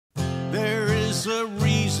There's a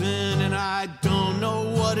reason and I don't know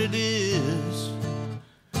what it is.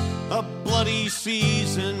 A bloody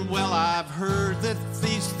season, well, I've heard that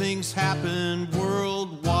these things happen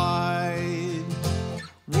worldwide.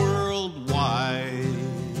 Worldwide.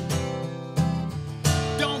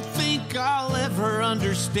 Don't think I'll ever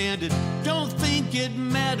understand it. Don't think it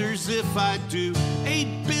matters if I do.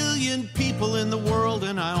 8 billion people in the world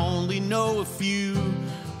and I only know a few.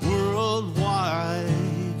 Worldwide.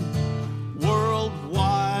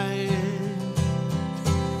 Worldwide.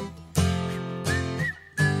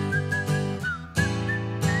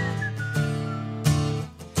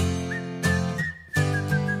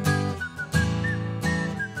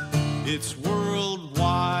 It's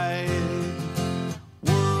worldwide,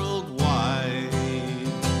 worldwide.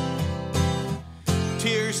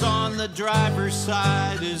 Tears on the driver's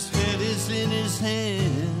side, his head is in his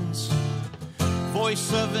hands.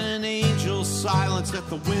 Voice of an angel, silence at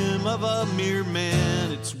the whim of a mere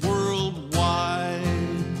man. It's worldwide,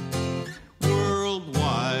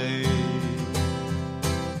 worldwide.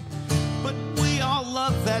 But we all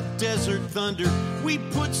love that desert thunder. We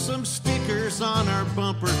put some stickers on our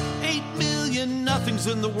bumper. 8 million nothings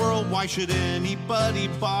in the world. Why should anybody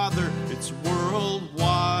bother? It's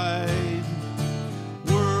worldwide.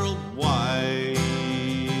 Worldwide.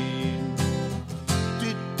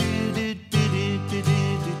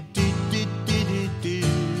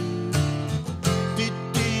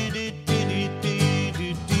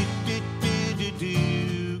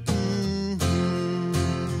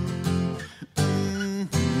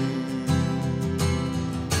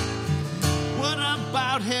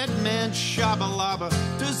 Headman Shabalaba.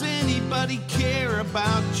 Does anybody care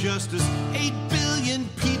about justice? 8 billion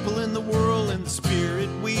people in the world, and the spirit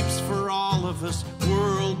weeps for all of us.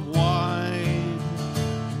 Worldwide,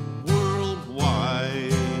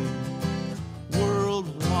 worldwide,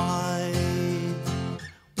 worldwide,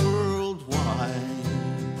 worldwide.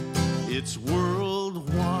 It's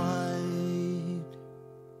worldwide.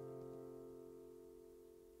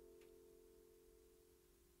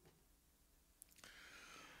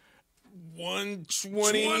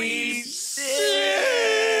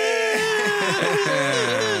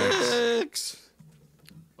 126.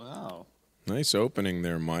 Wow. Nice opening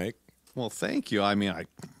there, Mike. Well, thank you. I mean,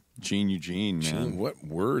 Gene Eugene, man. Gene, what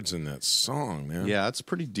words in that song, man? Yeah, it's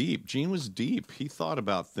pretty deep. Gene was deep. He thought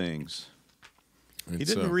about things. He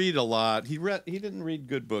didn't read a lot. He didn't read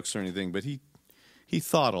good books or anything, but he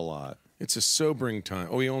thought a lot. It's a sobering time.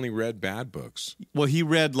 Oh, he only read bad books. Well, he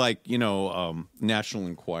read National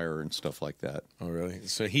Enquirer and stuff like that. Oh, really?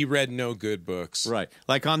 So he read no good books. Right.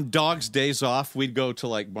 Like on Dog's Days Off, we'd go to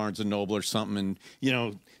like Barnes & Noble or something,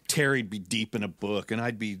 and, Terry'd be deep in a book, and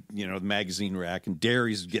I'd be, the magazine rack, and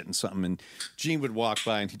Derry's getting something, and Gene would walk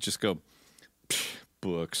by, and he'd just go,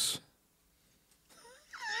 books.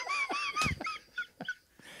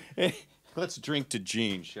 Hey, let's drink to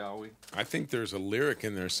Gene, shall we? I think there's a lyric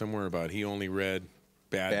in there somewhere about he only read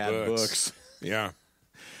bad books. Yeah.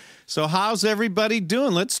 So how's everybody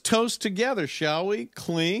doing? Let's toast together, shall we?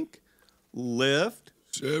 Clink, lift.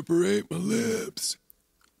 Separate my lips.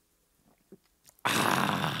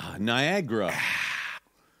 Niagara.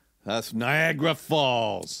 That's Niagara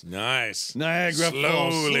Falls. Nice. Niagara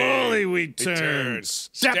Falls. Slowly we turn.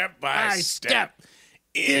 Step by step.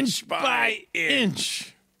 Inch by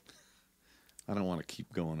inch. I don't want to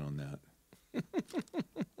keep going on that.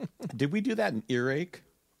 Did we do that in Earache?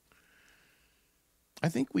 I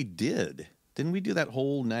think we did. Didn't we do that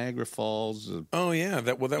whole Niagara Falls? Oh yeah,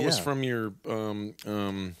 that was from your.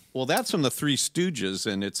 Well, that's from the Three Stooges,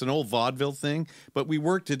 and it's an old vaudeville thing. But we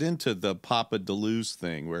worked it into the Papa Deleuze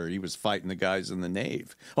thing, where he was fighting the guys in the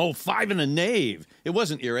nave. Oh, Five in the Nave. It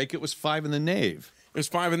wasn't Earache. It was Five in the Nave. It was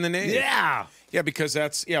Five in the Nave. Yeah, yeah, because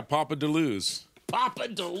that's Papa Deleuze. Papa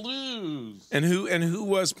Deleuze. And who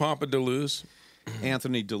was Papa Deleuze?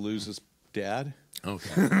 Anthony Deleuze's dad.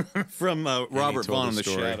 Okay. From Robert Vaughn and the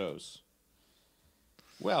story. Shadows.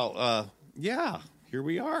 Well, here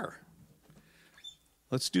we are.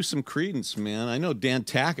 Let's do some Creedence, man. I know Dan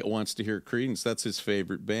Tackett wants to hear Creedence. That's his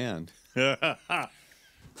favorite band.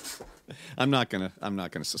 I'm not gonna.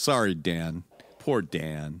 Sorry, Dan. Poor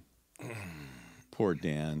Dan. Poor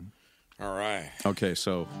Dan. All right. Okay,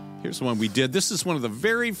 so here's the one we did. This is one of the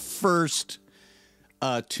very first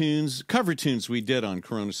cover tunes we did on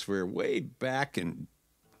CoROEnosphere way back in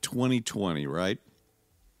 2020, right?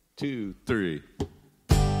 2, 3.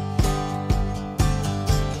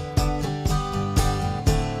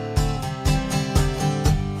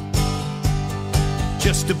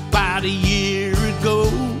 Just about a year ago,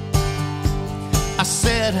 I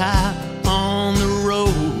set out on the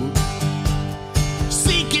road,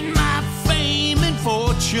 seeking my fame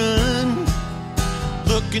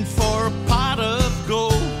looking for a pot of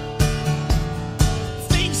gold.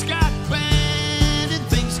 Things got bad and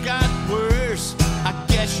things got worse. I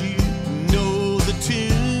guess you know the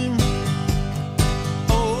tune.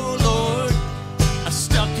 Oh Lord, I'm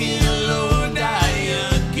stuck in a low die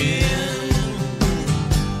again.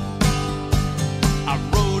 I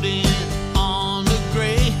rode in on the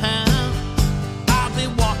Greyhound. I'll be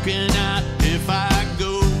walking out if I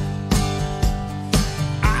go.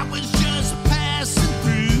 I was just passing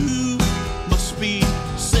through, must be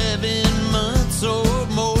 7 months or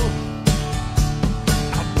more.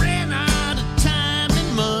 I ran out of time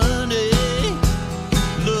and money.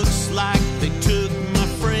 Looks like they took my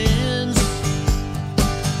friends.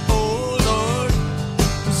 Oh Lord,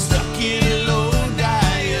 I'm stuck in a low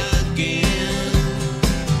die again.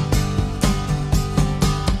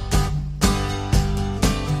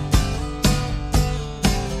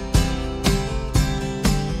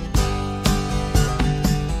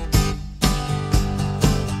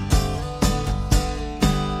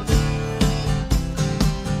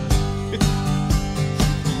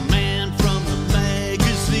 Man from the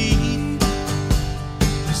magazine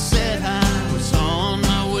said I was on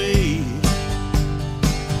my way.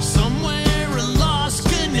 Somewhere I lost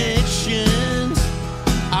connections.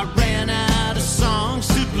 I ran out of songs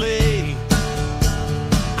to play.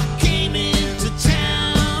 I came into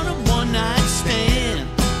town a one-night stand.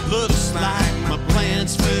 Looks like my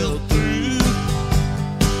plans fell through.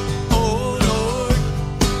 Oh Lord,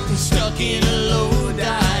 I'm stuck in a low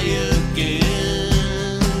die again.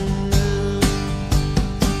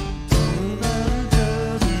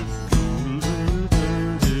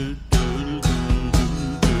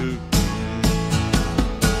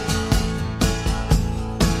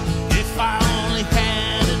 If I only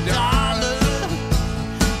had $1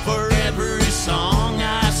 for every song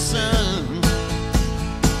I sung,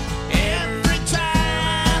 every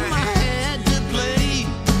time I had to play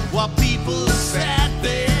while people sat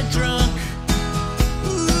there drunk.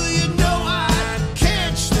 Ooh, you know I'd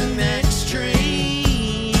catch the next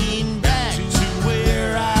train back to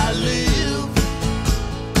where I live.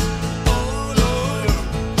 Oh Lord,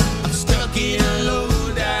 I'm stuck in a low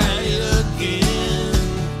die again.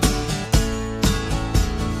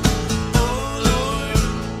 Oh Lord,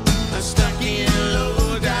 I'm stuck in a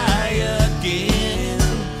low die again.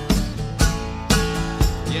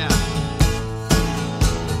 Yeah.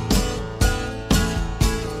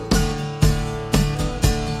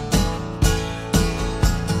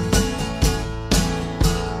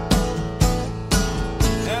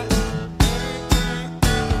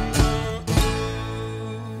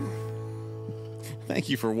 Thank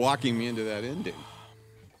you for walking me into that ending.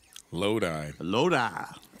 Lodi. Lodi.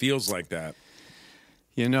 Feels like that.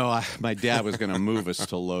 You know, my dad was going to move us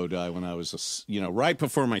to Lodi when I was, right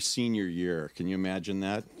before my senior year. Can you imagine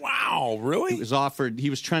that? Wow, really? He was offered. He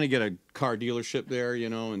was trying to get a car dealership there,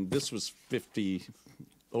 and this was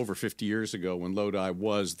over 50 years ago when Lodi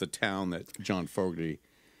was the town that John Fogerty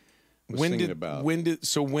was singing about.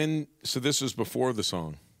 So this was before the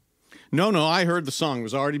song. No, I heard the song. It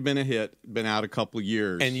was already been a hit, been out a couple of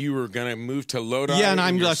years. And you were going to move to Lodi? Yeah, and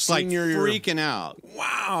I'm in your just like senior year? freaking out.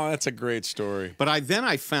 Wow, that's a great story. But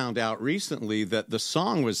I found out recently that the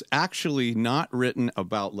song was actually not written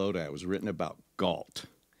about Lodi. It was written about Galt.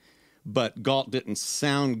 But Galt didn't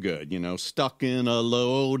sound good, stuck in a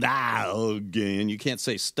Lodi again. You can't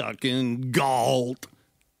say stuck in Galt.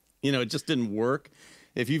 It just didn't work.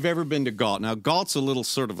 If you've ever been to Galt. Now, Galt's a little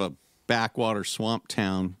sort of a backwater swamp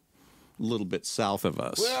town a little bit south of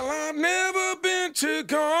us. Well, I've never been to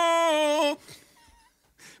Galt.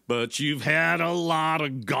 But you've had a lot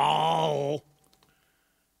of gall.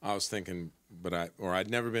 I was thinking,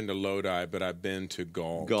 I'd never been to Lodi, but I've been to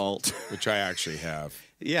Galt. Galt. Which I actually have.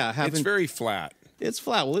 Yeah. It's very flat. It's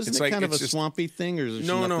flat. Well, isn't it kind of a swampy thing? Or is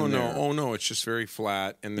there nothing there? Oh, no. It's just very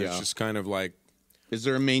flat, and there's just kind of like... Is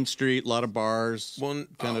there a main street, a lot of bars? Well,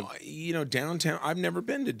 downtown. I've never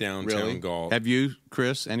been to downtown Galt. Have you,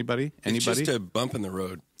 Chris? Anybody? It's just a bump in the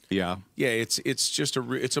road. Yeah. Yeah, it's just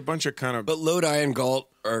it's a bunch of kind of... But Lodi and Galt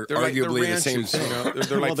are arguably the same thing.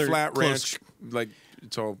 They're like they're flat close. ranch, like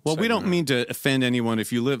it's all... Well, we don't mean to offend anyone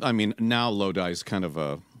if you live... now Lodi is kind of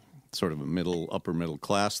a sort of a upper middle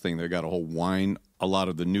class thing. They got a whole wine... A lot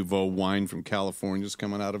of the Nouveau wine from California is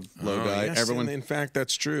coming out of Lodi. Yes, in fact,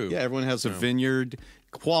 that's true. Yeah, everyone has a vineyard,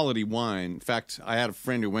 quality wine. In fact, I had a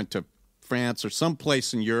friend who went to France or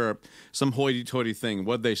someplace in Europe, some hoity-toity thing.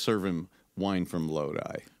 What'd they serve him? Wine from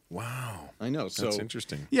Lodi. Wow. I know. So that's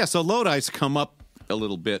interesting. Yeah, so Lodi's come up a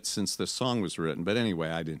little bit since this song was written. But anyway,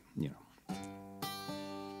 I didn't,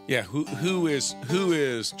 Yeah, who is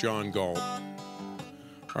John Galt?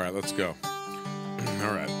 All right, let's go.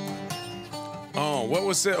 All right. Oh, what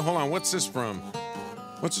was it? Hold on. What's this from?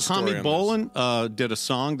 What's the story? Tommy Bolin did a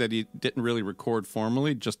song that he didn't really record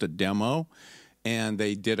formally, just a demo. And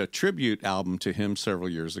they did a tribute album to him several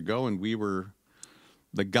years ago. And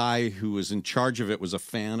the guy who was in charge of it was a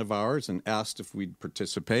fan of ours and asked if we'd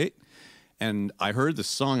participate. And I heard the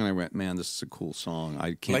song and I went, man, this is a cool song.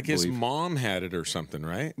 I can't Like believe... his mom had it or something,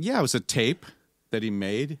 right? Yeah, it was a tape that he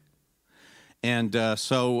made. And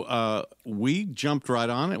so we jumped right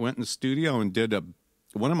on it, went in the studio and did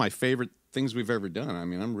one of my favorite things we've ever done. I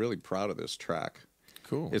mean, I'm really proud of this track.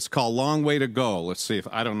 Cool. It's called Long Way to Go. Let's see if,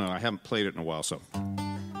 I don't know. I haven't played it in a while, so.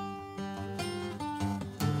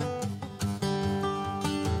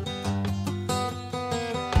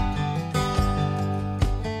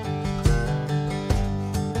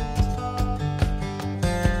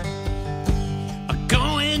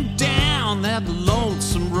 Going down that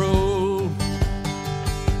lonesome road,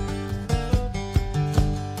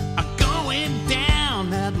 going down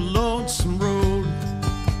that lonesome road.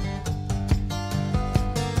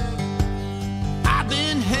 I've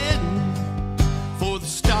been heading for the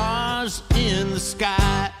stars in the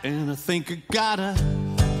sky, and I think I got a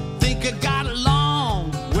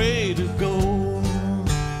long way to go.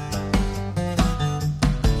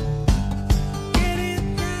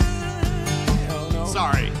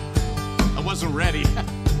 Sorry, I wasn't ready.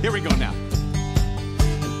 Here we go now.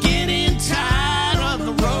 Getting tired of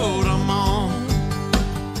the road I'm on.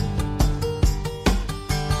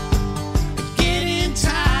 Getting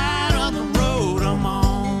tired of the road I'm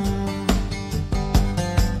on.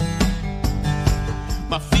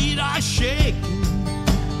 My feet are shaking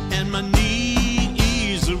and my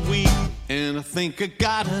knees are weak, and I think I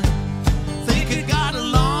got a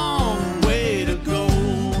long way to go.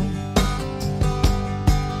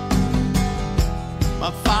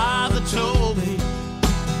 My father told me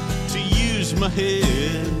to use my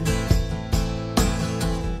head,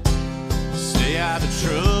 stay out of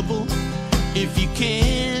trouble if you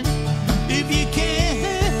can, if you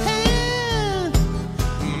can.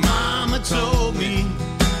 Mama told me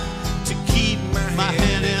to keep my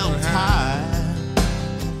head held high,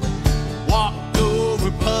 walk over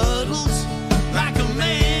puddles like a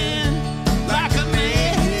man, like a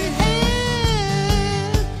man.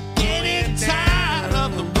 Getting tired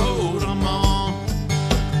of the road I'm on.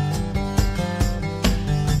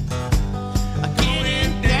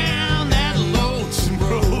 Getting down that lonesome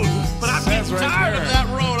road, but I'm getting tired of that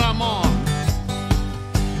road I'm on.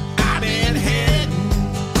 I've been heading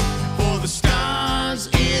for the stars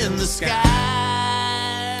in the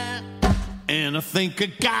sky, and I think I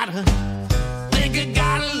got a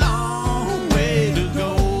long way to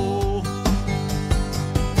go.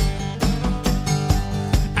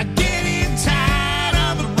 I'm getting tired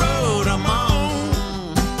of the road I'm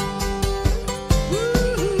on.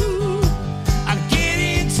 Woo. I'm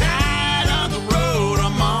getting tired of the road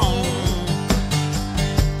I'm on.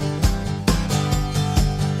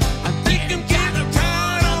 I think I'm getting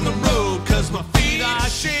tired on the road, 'cause my feet are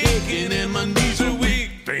shaking and my knees are weak.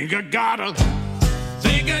 Think I got a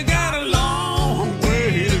long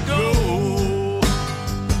way to go.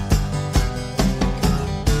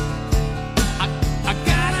 I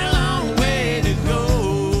got a long way to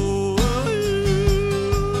go.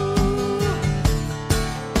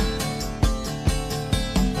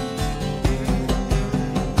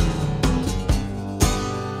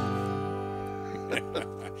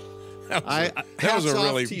 That was a hats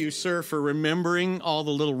really off to you, sir, for remembering all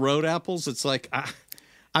the little road apples. It's like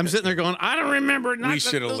I'm sitting there going, I don't remember. We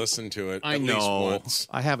should have listened to it. I at know. least once.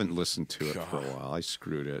 I haven't listened to it for a while. I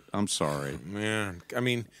screwed it. I'm sorry. Man, I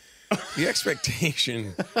mean, the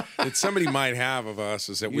expectation that somebody might have of us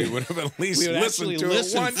is that we would have at least listened to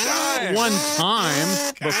it one time. One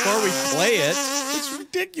time before we play it. It's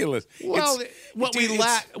ridiculous. Well, what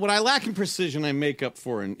I lack in precision, I make up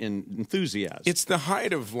for in enthusiasm. It's the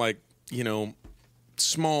height of, like,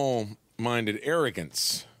 small-minded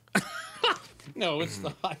arrogance. No, it's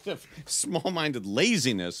the height of small-minded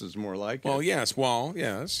laziness is more like Well, it. yes.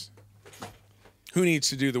 Who needs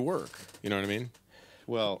to do the work? You know what I mean?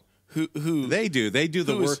 Well, Who they do. They do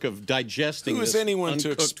the who is- work of digesting Who is this anyone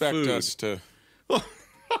to uncooked expect food. us to...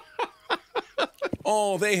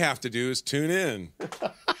 All they have to do is tune in.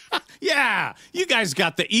 Yeah, you guys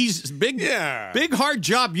got the big hard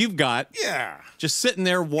job you've got. Yeah. Just sitting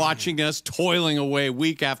there watching us toiling away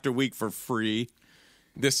week after week for free.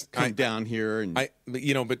 Come down here and but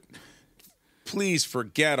please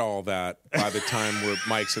forget all that by the time where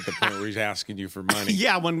Mike's at the point where he's asking you for money.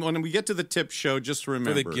 Yeah, when we get to the tip show, just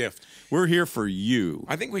remember. For the gift. We're here for you.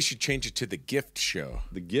 I think we should change it to the gift show.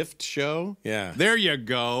 The gift show? Yeah. There you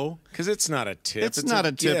go. Because it's not a tip. It's not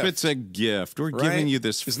a tip. It's a gift. We're giving you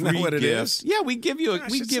this free gift. Isn't that what it is? Yeah, we give you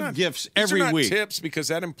we give gifts every these are not week. Tips because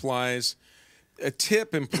that implies a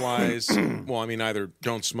tip implies well, I mean either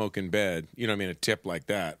don't smoke in bed. You know what I mean? A tip like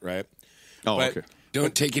that, right? Oh, okay.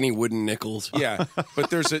 Don't take any wooden nickels. Yeah, but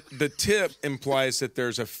the tip implies that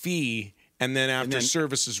there's a fee, and then after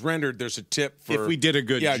service is rendered, there's a tip for if we did a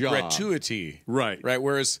good job. Gratuity. Right.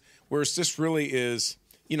 Whereas this really is,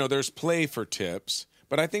 there's play for tips,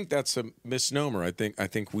 but I think that's a misnomer. I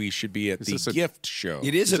think we should be at the gift show.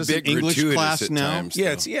 It is a big English gratuitous class at now? times.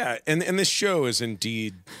 Yeah, and this show is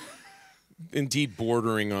indeed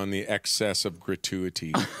bordering on the excess of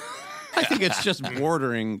gratuity. I think it's just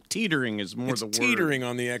bordering. Teetering is more the word. Teetering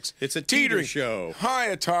on the It's a teetering show. High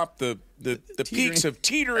atop the peaks of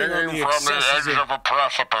teetering on the from the excesses edge of a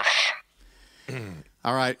precipice.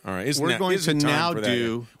 All right. Isn't we're that- going isn't to time now for that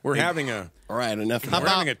do. yet? We're having a All right, enough of that. we're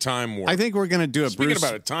having a time warp. I think we're going to do a Speaking Bruce.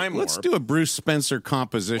 about a time Let's warp. do a Bruce Spencer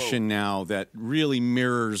composition now that really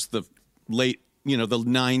mirrors the late, the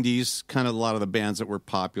 '90s, kind of a lot of the bands that were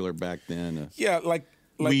popular back then. Yeah, like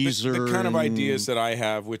the Weezer kind of and- ideas that I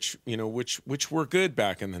have, which were good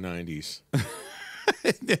back in the '90s,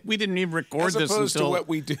 We didn't even record as this opposed until to what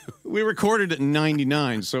we do. we recorded it in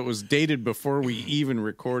 '99, so it was dated before we even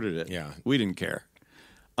recorded it. Yeah. we didn't care.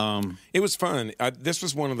 It was fun. This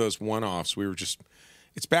was one of those one-offs.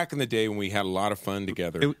 It's back in the day when we had a lot of fun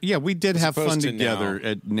together. We did have fun opposed to together.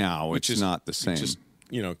 now, Now it's is not the same. Just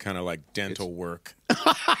kind of like dental work.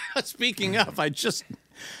 Speaking of, I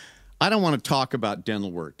don't want to talk about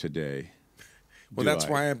dental work today. Well, that's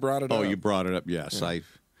why I brought it up. Oh, you brought it up. Yes, yeah.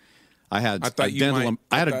 I had thought a you dental. might-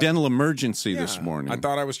 I had I a thought- dental emergency Yeah, this morning. I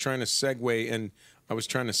thought I was trying to segue, and I was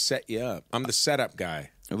trying to set you up. I'm the setup guy.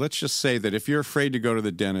 Let's just say that if you're afraid to go to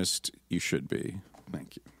the dentist, you should be.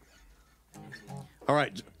 Thank you. All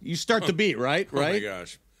right, you start the beat, right? Oh my Right.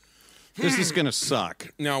 gosh. This is gonna suck.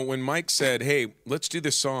 Now, when Mike said, "Hey, let's do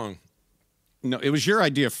this song," No, it was your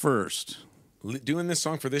idea first. doing this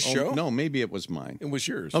song for this Oh, show, no, maybe it was mine. it was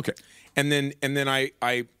yours. Okay. And then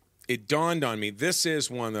it dawned on me. This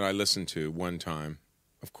is one that I listened to one time,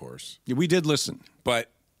 of course, We did listen.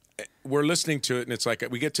 but we're listening to it, and it's like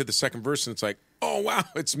we get to the second verse, and it's like, oh wow,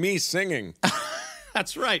 it's me singing.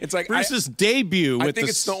 That's right. It's like Bruce's debut. I With think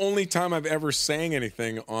it's the only time I've ever sang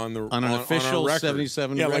anything on an official a record.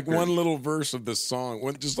 77 Yeah, record. like one little verse of the song.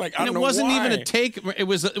 Just like I And don't it know wasn't why. even a take. It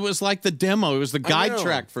was like the demo. It was the guide know.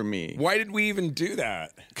 track for me. Why did we even do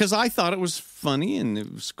that? Because I thought it was funny and it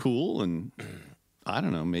was cool, and I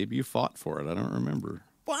don't know. Maybe you fought for it. I don't remember.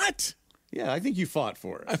 What? Yeah, I think you fought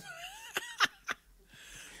for it.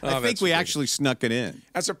 I think that's we ridiculous. actually snuck it in.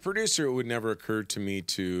 As a producer, it would never occur to me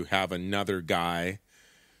to have another guy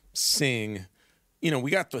sing. We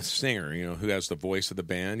got the singer, who has the voice of the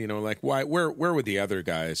band. Like why? Where would the other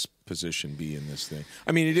guy's position be in this thing?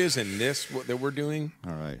 I mean, it is in this that we're doing.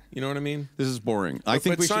 All right. You know what I mean? This is boring. I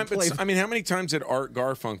think we should play. I mean, how many times did Art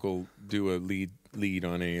Garfunkel do a lead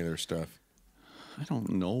on any of their stuff? I don't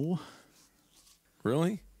know.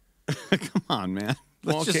 Really? Come on, man.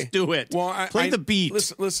 Let's Well, okay. just do it. Well, play the beat.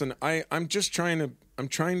 Listen. I'm just trying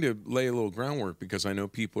to lay a little groundwork because I know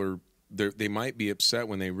people are. They might be upset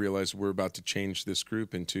when they realize we're about to change this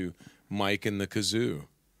group into Mike and the Kazoo.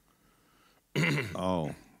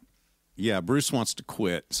 Oh, yeah. Bruce wants to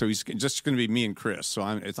quit, so he's just going to be me and Chris. So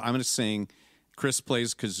I'm going to sing. Chris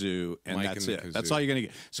plays kazoo, and Mike that's and the it. That's kazoo. all you're going to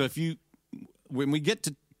get. So when we get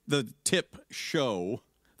to the tip show,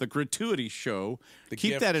 the gratuity show, keep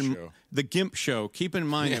gift that in show. the GIMP show. Keep in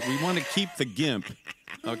mind that we want to keep the GIMP.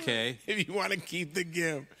 Okay, If you want to keep the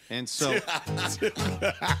gimp. and so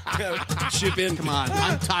Chip in. come on,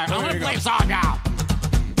 I'm tired. I I'm want gonna to play a song now.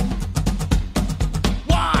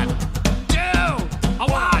 1, 2,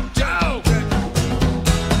 1, 2.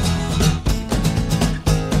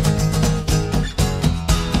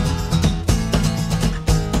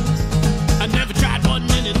 I never tried 1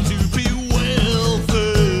 minute to be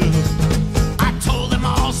wealthy. I told them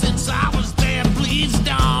all since I was there, please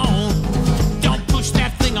don't push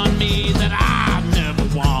that thing on me that I never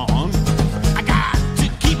want. I got to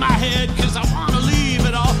keep my head 'cause I want to leave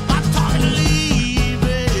it all. I'm talking to leave.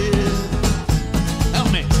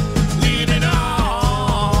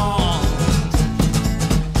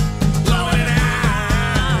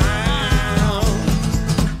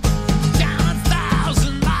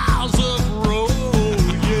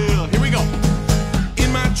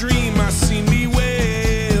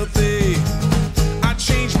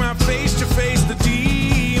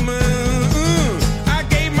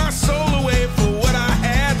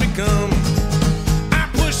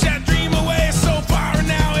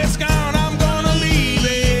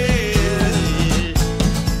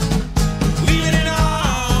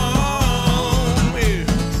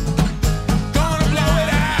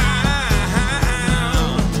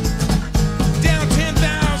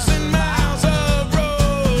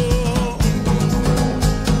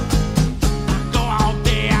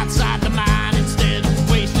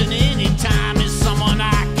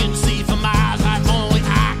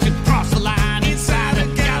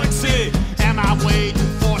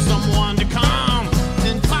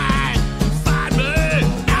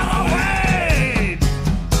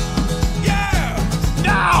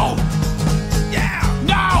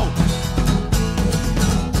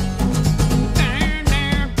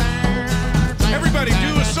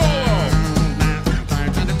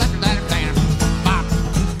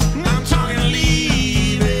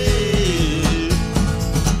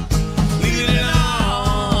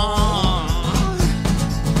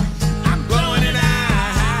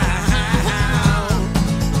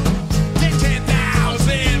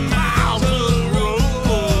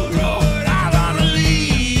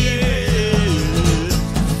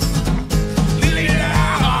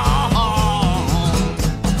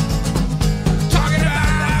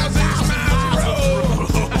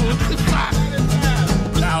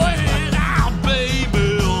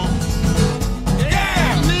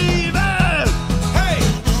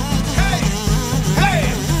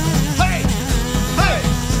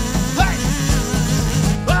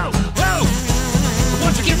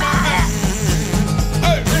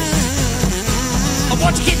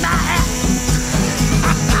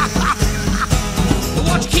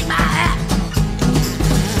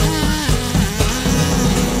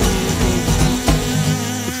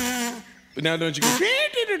 But now don't you go...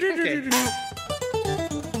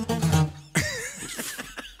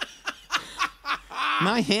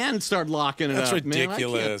 My hand started locking it That's up. Man,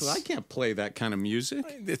 ridiculous. I can't play that kind of music.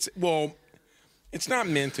 It's not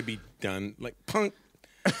meant to be done like punk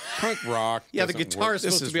rock. Yeah, the doesn't guitar's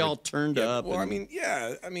work. supposed to be all turned up. Well, and-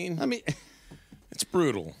 I mean, it's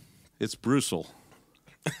brutal. it's brutal.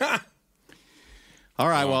 All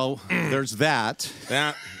right, well, there's that.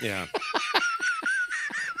 Yeah.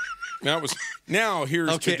 Now here's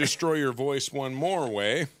Okay. to destroy your voice one more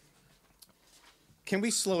way. Can we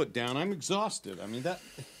slow it down? I'm exhausted. I mean,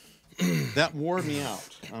 that wore me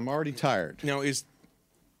out. I'm already tired. Now was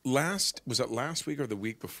it last week or the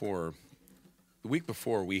week before? The week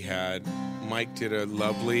before we had Mike did a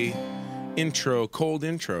lovely cold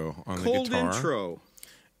intro on the guitar. Cold intro.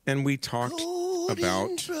 And we talked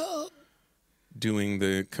about doing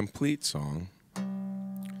the complete song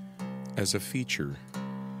as a feature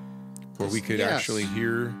where we could Yes. actually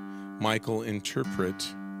hear Michael interpret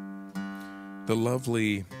the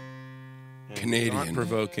lovely Canadian.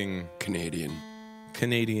 thought-provoking Canadian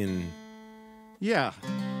Yeah.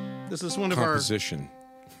 This is one of composition.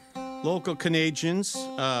 our local Canadians.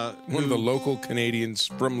 One of the local Canadians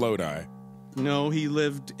from Lodi. No, he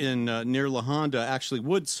lived in near La Honda, actually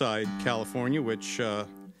Woodside, California, which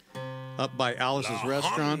up by Alice's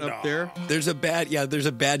restaurant up there. There's a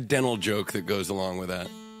bad dental joke that goes along with that.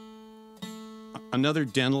 Another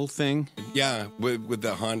dental thing. Yeah, with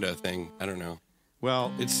the Honda thing. I don't know.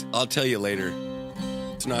 Well, I'll tell you later.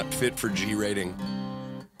 It's not fit for G rating.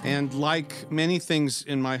 and like many things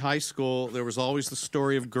in my high school, there was always the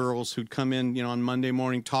story of girls who'd come in, on Monday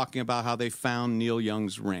morning talking about how they found Neil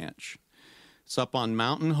Young's ranch. It's up on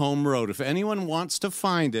Mountain Home Road. If anyone wants to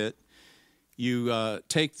find it, you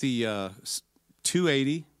take the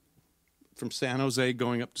 280 from San Jose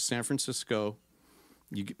going up to San Francisco.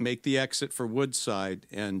 You make the exit for Woodside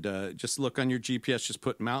and just look on your GPS, just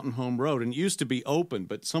put Mountain Home Road. And it used to be open,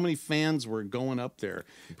 but so many fans were going up there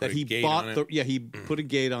that he bought he put a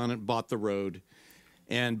gate on it, bought the road.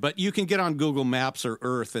 But you can get on Google Maps or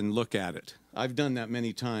Earth and look at it. I've done that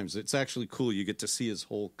many times. It's actually cool. You get to see his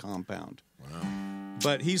whole compound. Wow.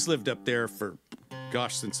 But he's lived up there for,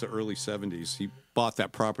 since the early 70s. He bought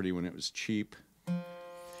that property when it was cheap.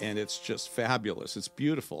 And it's just fabulous. It's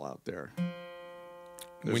beautiful out there.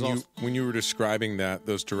 When you were describing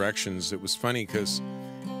those directions, it was funny because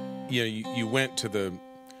you went to the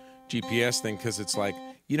GPS thing because it's like,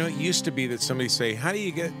 it used to be that somebody say, how do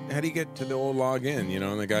you get to the old Log Inn?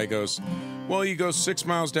 And the guy goes, well, you go 6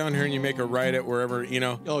 miles down here and you make a right at wherever,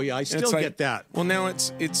 Oh yeah, I still get that. Well, now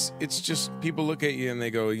it's just people look at you and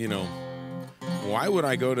they go, why would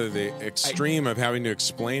I go to the extreme of having to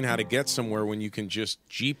explain how to get somewhere when you can just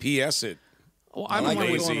GPS it? Well, I don't want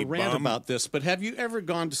to go on a rant about this, but have you ever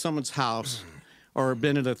gone to someone's house or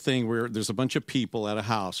been at a thing where there's a bunch of people at a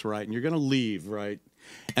house, right? And you're going to leave, right?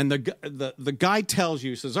 And the guy tells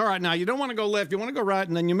you, he says, all right, now you don't want to go left, you want to go right,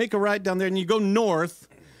 and then you make a right down there and you go north,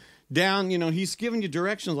 down, he's giving you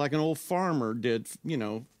directions like an old farmer did,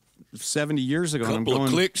 70 years ago. Couple of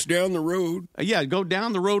clicks down the road. Yeah, go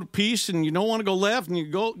down the road a piece, and you don't want to go left, and you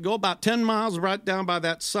go about 10 miles right down by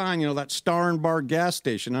that sign, that Star and Bar gas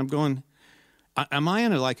station. I'm going, am I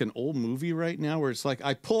in an old movie right now where it's like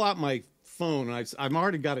I pull out my phone and I've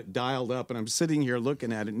already got it dialed up and I'm sitting here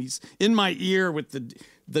looking at it and he's in my ear with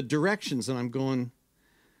the directions and I'm going,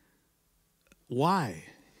 why?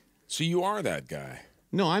 So you are that guy.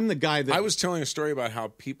 No, I'm the guy that I was telling a story about how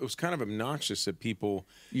people. It was kind of obnoxious that people.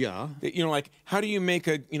 Yeah. That, how do you make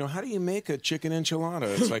a chicken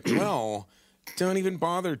enchilada? It's like, well, don't even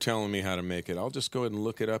bother telling me how to make it. I'll just go ahead and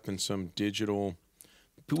look it up in some digital.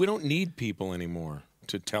 We don't need people anymore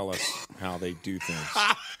to tell us how they do things.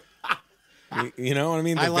 You know what I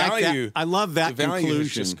mean? The I like value. that. I love that the value conclusion.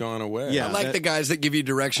 has just gone away. Yeah. I like the guys that give you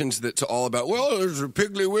directions that's all about, well, there's a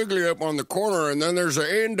Piggly Wiggly up on the corner, and then there's an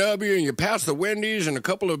A&W, and you pass the Wendy's and a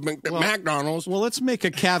couple of McDonald's. Well, let's make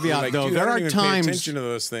a caveat, Like, though. dude, There I don't are even pay times. attention to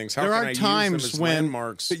those things. How There can are I times use them as when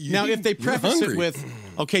landmarks? now, if they preface it hungry. with,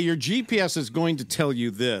 okay, your GPS is going to tell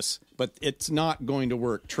you this, but it's not going to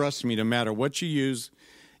work. Trust me, no matter what you use.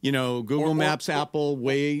 Google Maps, Apple,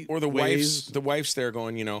 Waze. Or the wife's there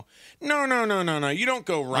going, no. You don't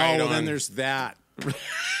go right Oh, on. then there's that.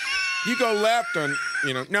 You go left on,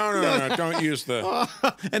 no, don't use the.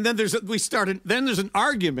 And then there's an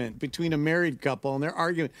argument between a married couple, and they're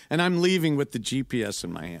arguing, and I'm leaving with the GPS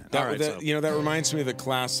in my hand. That reminds me of the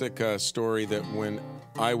classic story that when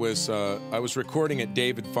I was recording at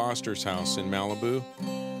David Foster's house in Malibu,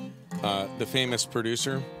 the famous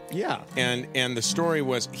producer. Yeah. And the story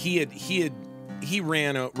was he had he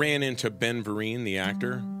ran into Ben Vereen, the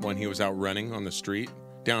actor, when he was out running on the street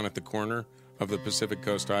down at the corner of the Pacific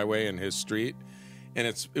Coast Highway and his street. And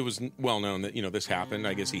it was well known that, this happened.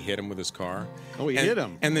 I guess he hit him with his car. Oh, he hit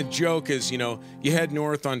him. And the joke is, you head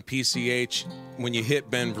north on PCH. When you hit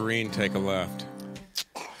Ben Vereen, take a left.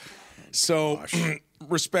 So,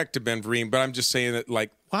 respect to Ben Vereen, but I'm just saying that,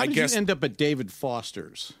 like, How did you end up at David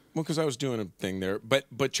Foster's? Well, because I was doing a thing there.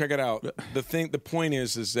 But check it out. The point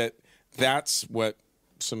is that that's what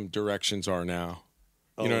some directions are now.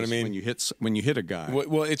 You know what I mean? When you hit a guy.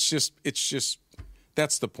 Well, it's just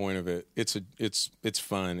that's the point of it. It's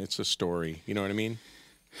fun. It's a story. You know what I mean?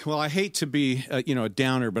 Well, I hate to be a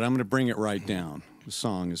downer, but I'm going to bring it right down. The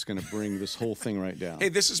song is going to bring this whole thing right down. Hey,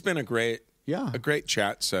 this has been a great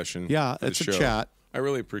chat session. Yeah, it's a chat. I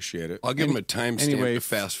really appreciate it. I'll give him a timestamp to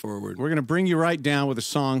fast forward. We're going to bring you right down with a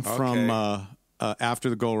song from After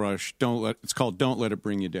the Gold Rush. It's called "Don't Let It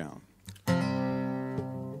Bring You Down."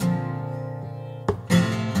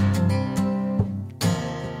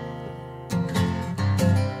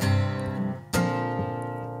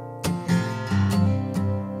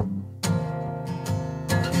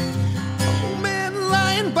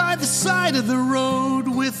 Side of the road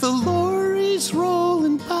with the lorries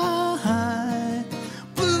rolling by,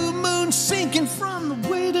 blue moon sinking from the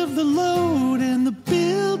weight of the load, and the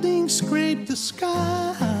buildings scrape the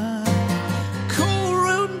sky. Cold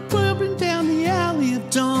road bumping down the alley of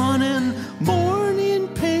dawn, and morning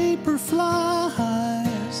paper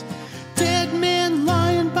flies. Dead man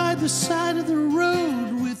lying by the side of the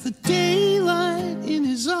road with the daylight in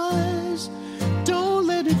his eyes. Don't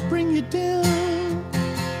let it bring you down.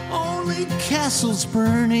 Castles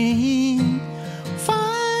burning,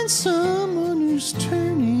 find someone who's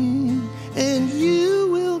turning, and you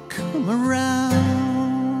will come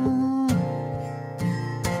around.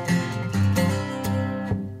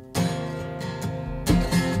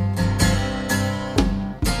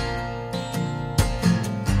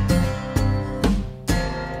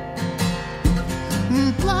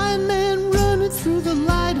 Blind man running through the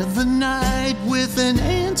light of the night with an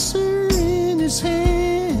answer in his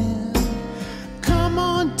hand.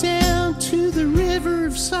 Down to the river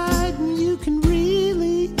of sight, and you can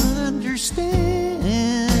really understand.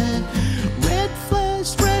 Red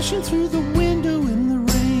flags flashing through the window in the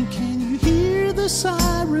rain. Can you hear the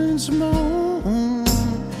sirens moan?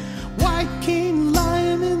 White cane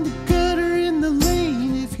lying in the gutter in the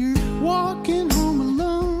lane. If you're walking home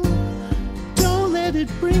alone, don't let it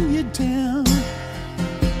bring you down.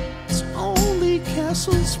 It's only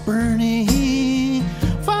castles burning.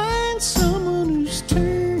 Find someone who's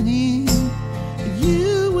turning.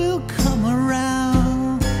 You will come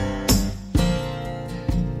around.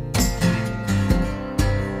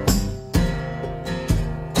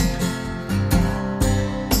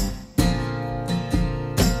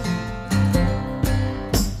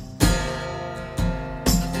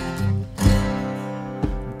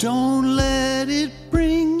 Don't let it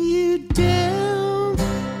bring you down.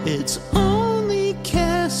 It's only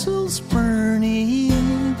castles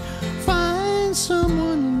burning. Find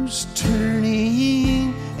someone who's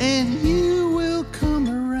turning, and you will come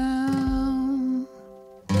around.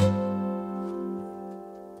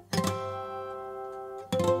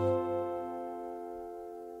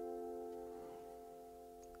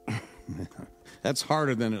 That's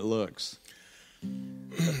harder than it looks.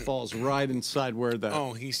 That falls right inside where the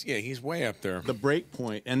he's way up there. The break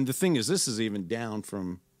point. And the thing is, this is even down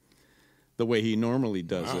from the way he normally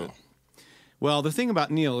does it. Well, the thing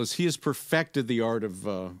about Neil is he has perfected the art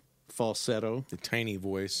of falsetto. The tiny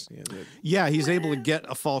voice. Yeah, he's able to get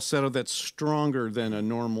a falsetto that's stronger than a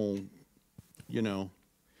normal,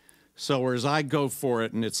 So whereas I go for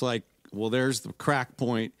it, and it's like, well, there's the crack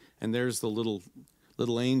point, and there's the little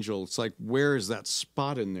angel. It's like, where is that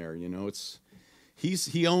spot in there?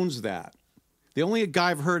 He owns that. The only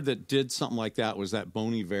guy I've heard that did something like that was that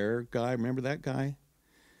Bon Iver guy. Remember that guy?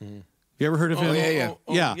 Mm-hmm. You ever heard of him?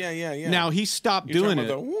 Yeah. Now, he stopped doing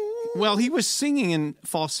it. Well, he was singing in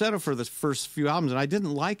falsetto for the first few albums, and I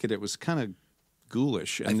didn't like it. It was kind of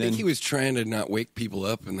ghoulish. And I think he was trying to not wake people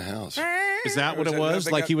up in the house. Is that what it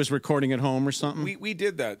was? Like he was recording at home or something? We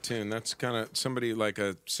did that tune. That's kind of somebody like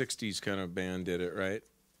a 60s kind of band did it, right?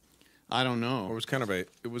 I don't know. Or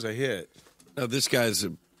it was a hit. No, this guy's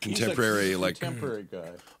a contemporary, contemporary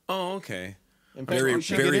guy. Oh, okay. In fact, very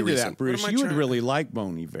recent. That, Bruce. You would really like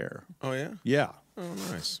Bon Iver. Oh, yeah? Yeah. Oh,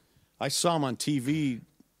 nice. I saw him on TV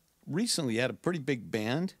recently. He had a pretty big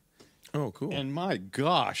band. Oh, cool. And my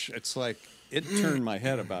gosh, it's like, it turned my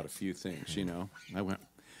head about a few things,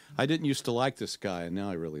 I didn't used to like this guy, and now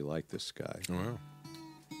I really like this guy. Oh, wow.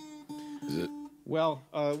 Is it Well,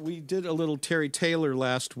 we did a little Terry Taylor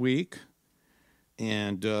last week,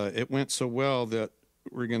 and it went so well that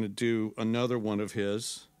we're going to do another one of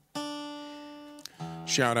his.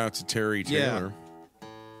 Shout out to Terry Taylor.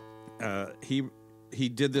 He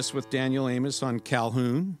did this with Daniel Amos on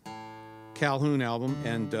Calhoun album,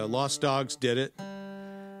 and Lost Dogs did it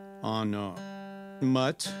on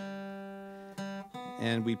Mutt,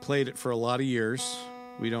 and we played it for a lot of years.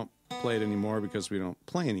 We don't play it anymore because we don't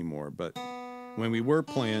play anymore, but when we were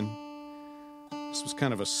playing, this was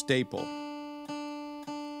kind of a staple.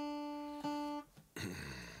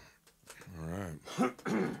 All right.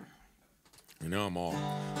 I know I'm all.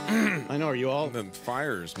 I know. Are you all? The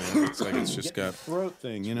fires, man. It's like it's just got throat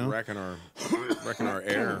thing, you know, wrecking our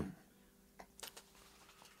air,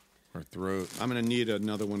 our throat. I'm gonna need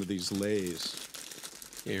another one of these lays.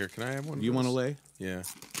 Yeah, here, can I have one? You want a lay? Yeah.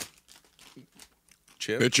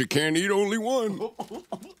 Chip. Bet you can't eat only one.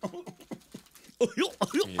 Yeah,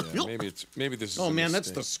 maybe this is. Oh a man, mistake.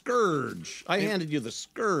 that's the scourge. I handed you the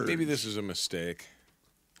scourge. Maybe this is a mistake.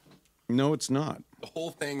 No, it's not. The whole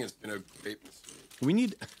thing has been a great mistake. We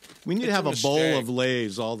need to have a bowl of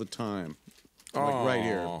Lays all the time, like right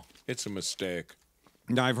here. It's a mistake.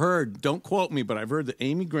 Now I've heard. Don't quote me, but I've heard that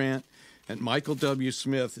Amy Grant and Michael W.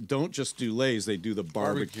 Smith don't just do Lays; they do the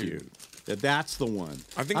barbecue. That's the one.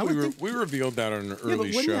 I think we revealed that on an early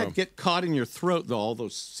but wouldn't show. that get caught in your throat, though? All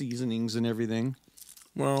those seasonings and everything.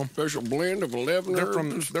 Well, special blend of 11 herbs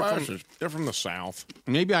and spices. They're from the South.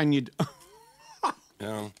 Maybe I need.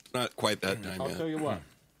 No, not quite that time I'll yet. tell you what.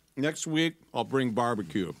 Next week I'll bring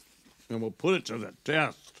barbecue, and we'll put it to the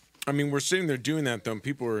test. I mean, we're sitting there doing that, though. And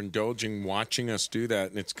people are indulging, watching us do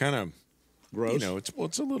that, and it's kind of gross. You know,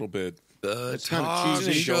 it's a little bit. It's kind of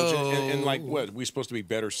cheesy. And like, what? Are we supposed to be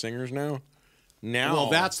better singers now? Now, well,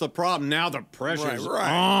 that's the problem. Now the pressure's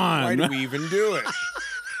right. on. Why do we even do it?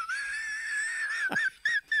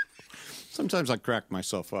 Sometimes I crack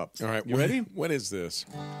myself up. All right, you ready? What is this?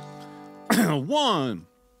 One.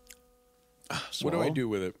 What do I do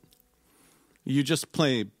with it? You just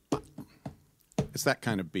play. It's that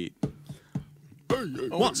kind of beat.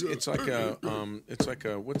 Oh, it's like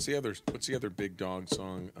a what's the other big dog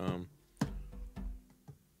song?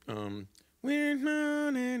 We're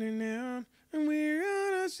running out and we're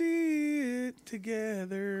gonna see it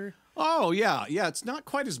together. Oh yeah. It's not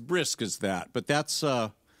quite as brisk as that, but that's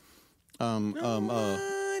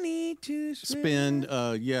money to spend.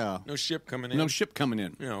 Yeah. No ship coming in. No ship coming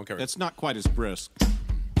in. Yeah, okay. That's not quite as brisk.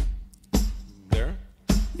 There.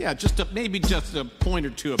 Yeah, maybe just a point or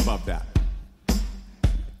two above that.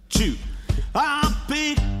 2. I'll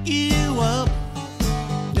pick you up.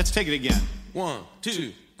 Let's take it again. 1,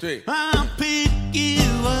 2, 3. I'll pick you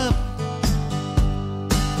up.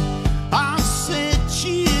 I'll set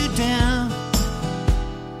you down.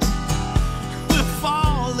 We'll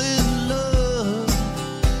fall in love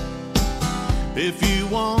if you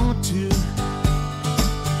want to.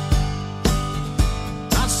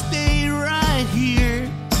 I'll stay right here,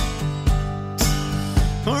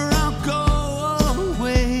 or I'll go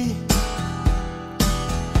away.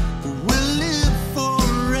 We'll live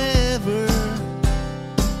forever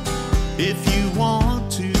if you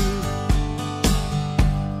want to.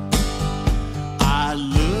 I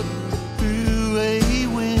looked through a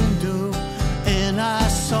window and I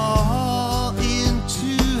saw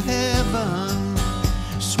into heaven,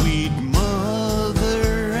 sweet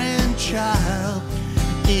mother and child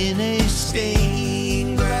in a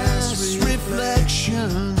stained glass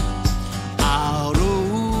reflection. Out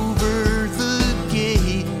over the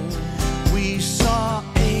gate we saw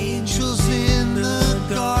angels in the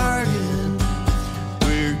garden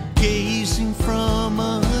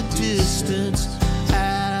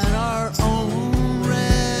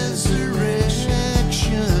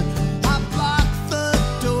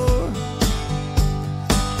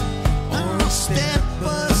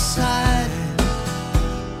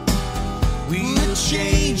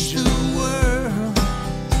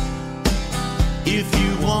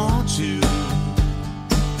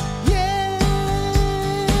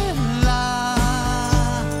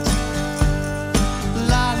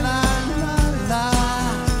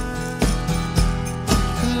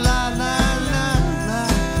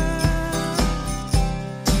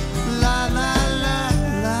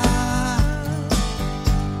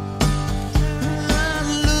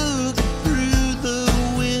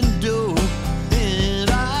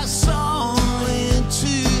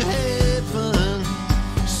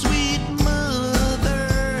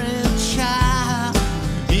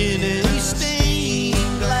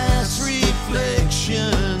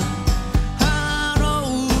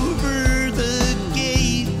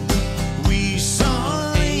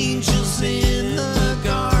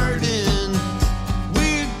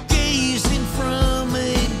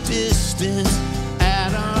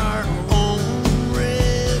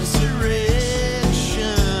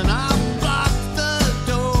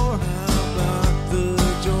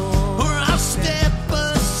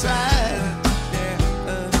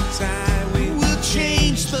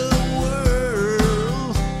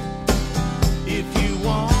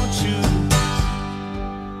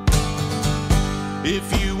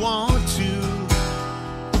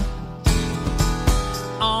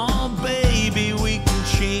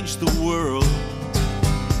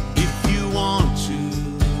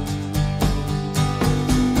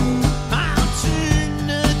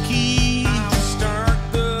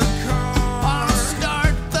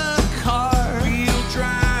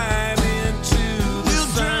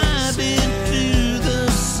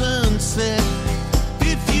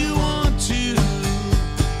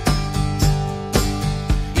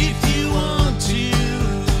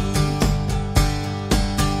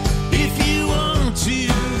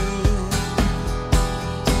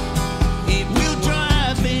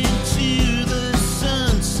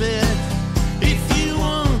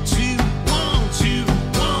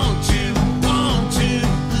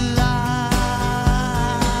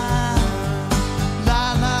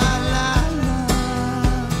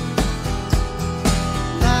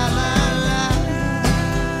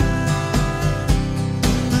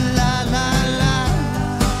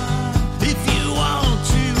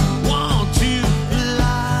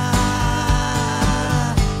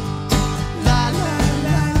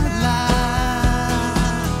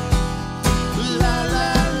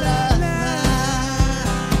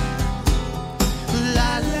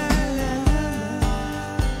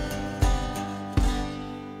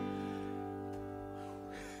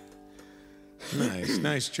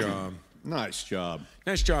Nice job. Nice job.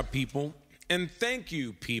 Nice job, people. And thank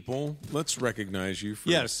you, people. Let's recognize you for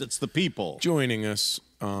Yes, it's the people. joining us.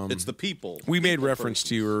 It's the people. We made reference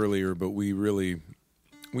to you earlier, but we really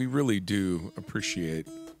do appreciate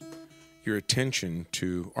your attention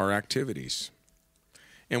to our activities.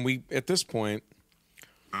 And we, at this point,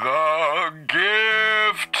 The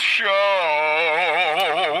Gift Show.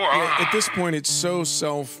 at this point, it's so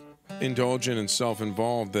self-indulgent and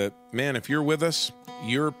self-involved that, man, if you're with us,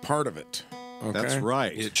 you're part of it. Okay? That's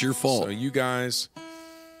right. It's your fault. So you guys,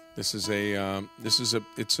 it's an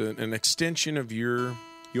extension of your,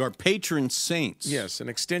 You are patron saints. yes, an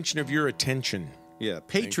extension of your attention. Yeah,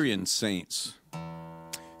 Patreon saints.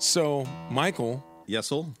 So, Michael,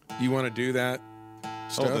 Yesel? you want to do that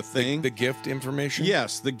stuff? the thing? The gift information?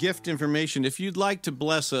 Yes, the gift information. If you'd like to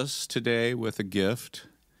bless us today with a gift,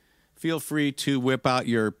 feel free to whip out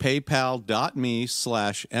your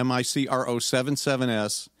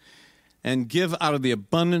paypal.me/MICRO77S and give out of the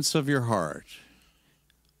abundance of your heart.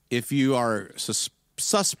 If you are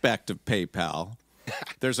suspect of PayPal,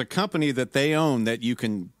 there's a company that they own that you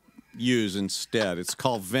can use instead. It's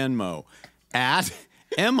called Venmo at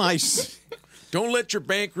MIC. Don't let your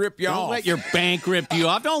bank rip you off. Don't let your bank rip you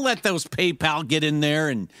off. Don't let those PayPal get in there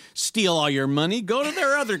and steal all your money. Go to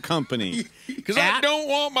their other company. Because I don't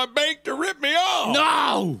want my bank to rip me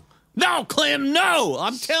off. No, Clem, no.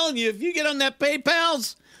 I'm telling you, if you get on that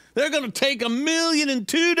PayPal's, they're going to take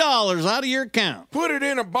 $1,002,000 out of your account. Put it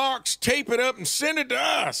in a box, tape it up, and send it to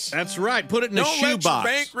us. That's right. Put it in a Don't let your shoebox.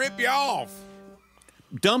 bank rip you off.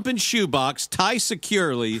 Dump in shoebox, tie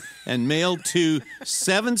securely, and mail to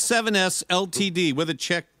 77S Ltd with a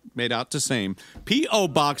check made out to same. P.O.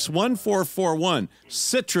 Box 1441,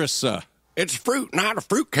 Citrus, It's fruit, not a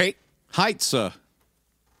fruitcake. Heights, And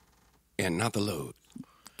not the load.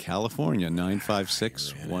 California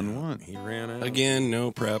 95611. He ran out. Again,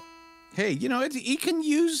 no prep. Hey, he can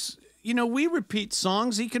use, we repeat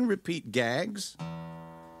songs. He can repeat gags.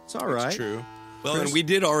 It's all right. That's true. Well, and we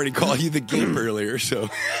did already call you the gimp earlier, so.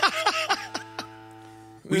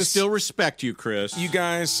 We still respect you, Chris. You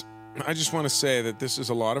guys, I just want to say that this is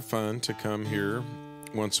a lot of fun to come here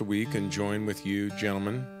once a week and join with you,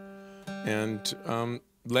 gentlemen, and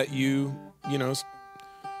let you,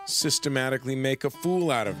 systematically make a fool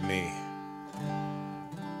out of me.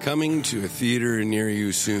 Coming to a theater near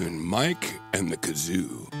you soon, Mike and the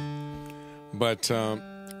Kazoo. But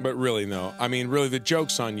really, no. I mean, really, the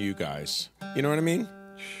joke's on you guys. You know what I mean?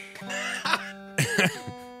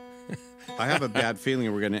 I have a bad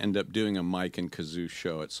feeling we're going to end up doing a Mike and Kazoo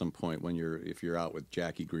show at some point if you're out with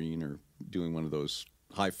Jackie Green or doing one of those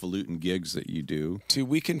highfalutin gigs that you do. Dude,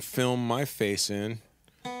 we can film my face in.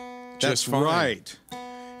 That's Just fine. right.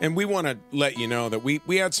 And we want to let you know that we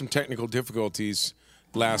had some technical difficulties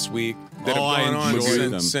last week that Oh, I have gone on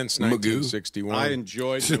enjoyed them. since Magoo. 1961. I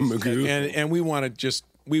enjoyed those Magoo. And we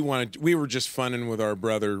were just funning with our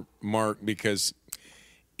brother Mark because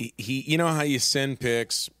he you know how you send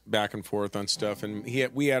pics back and forth on stuff, and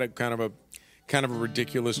we had a kind of a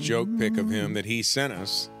ridiculous joke pic of him that he sent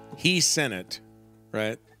us. He sent it,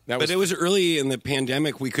 right? But it was early in the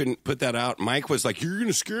pandemic. We couldn't put that out. Mike was like, "You're going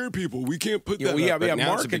to scare people. We can't put that out." But now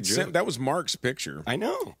Mark it's a big had sent, joke. that was Mark's picture. I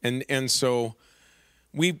know. And so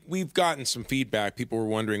we've gotten some feedback. People were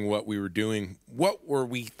wondering what we were doing. What were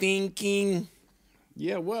we thinking?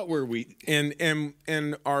 Yeah, what were we? And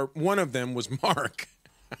our one of them was Mark.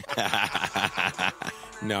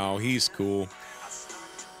 No, he's cool.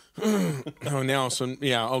 Oh, now so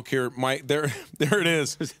yeah. Okay, Mike. There it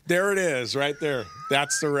is. There it is, right there.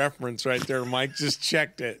 That's the reference right there. Mike just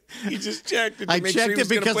checked it. He just checked it. To I make sure checked he it was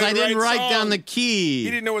gonna because play I the didn't right write down song. the key.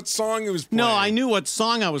 He didn't know what song he was playing. No, I knew what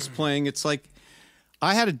song I was playing. It's like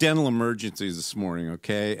I had a dental emergency this morning,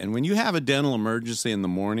 okay? And when you have a dental emergency in the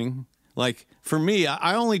morning, like for me,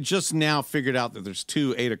 I only just now figured out that there's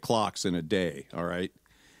 2 8 o'clocks in a day, all right?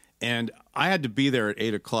 And I had to be there at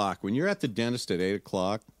 8 o'clock. When you're at the dentist at 8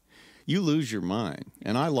 o'clock, you lose your mind.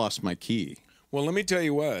 And I lost my key. Well, let me tell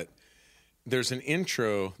you what. There's an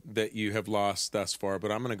intro that you have lost thus far,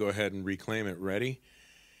 but I'm going to go ahead and reclaim it. Ready?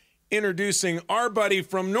 Introducing our buddy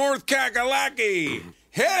from North Kakalaki.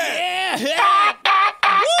 Hit it! Yeah!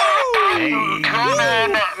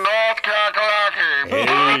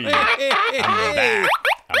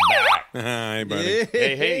 Hi, buddy.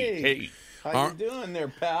 Hey. How you doing there,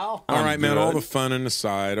 pal? All right, man. good. All the fun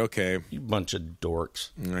aside. Okay, You bunch of dorks.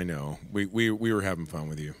 I know. We were having fun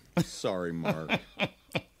with you. Sorry, Mark.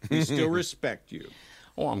 We still respect you.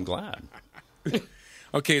 Oh, I'm glad.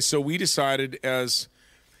 Okay, so we decided as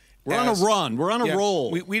We're on a run. We're on a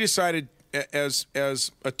roll. We decided as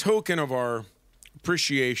a token of our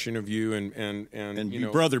appreciation of you and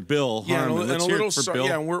your brother Bill Harmon. Let's hear it for Bill.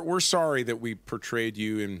 Yeah, we're sorry that we portrayed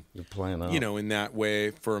you in in that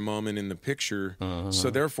way for a moment in the picture. So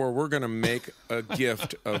therefore, we're going to make a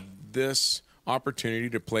gift of this opportunity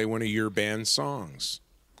to play one of your band songs.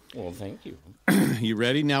 Well, thank you. You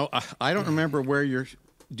ready? Now, I don't remember where you're...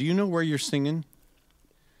 Do you know where you're singing?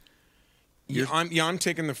 I'm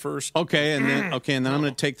taking the first. Okay, and then I'm going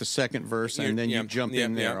to take the second verse, and then you jump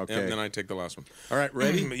in there. Okay, and then I take the last one. All right,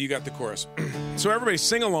 ready? You got the chorus. So everybody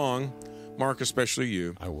sing along, Mark, especially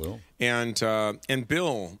you. I will. And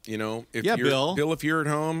Bill, Bill, if you're at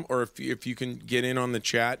home or if you can get in on the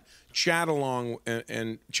chat along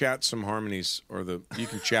and chat some harmonies, or you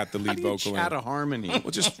can chat the lead vocal. Chat a harmony.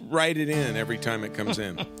 Well, just write it in every time it comes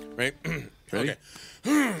in, right? Ready? Okay.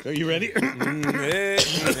 Are you ready? I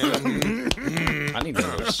need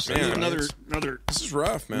another. This is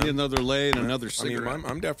rough, man. Need another lay and another cigarette.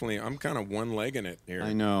 I'm kind of one legging it here.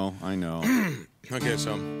 I know. Okay,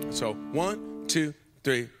 so 1, 2,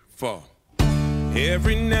 3, 4.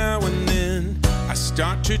 Every now and then I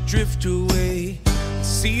start to drift away.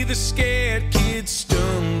 See the scared kids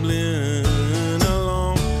stumbling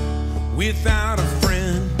along without a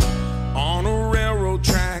friend on a railroad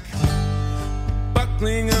track,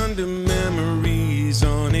 buckling under memories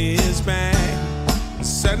on his back.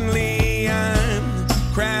 Suddenly I'm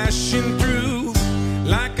crashing through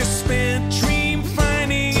like a spent dream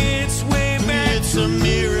finding its way back. It's a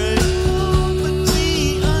miracle, but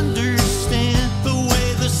we understand the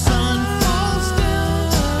way the sun falls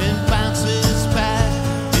down and bounces back.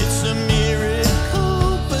 It's a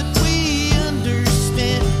miracle, but we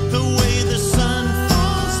understand the way the sun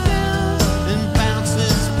falls down and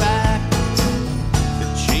bounces back. The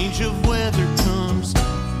change of weather comes,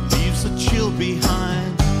 leaves a chill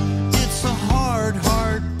behind. It's a hard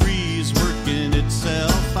breeze working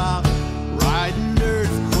itself out, riding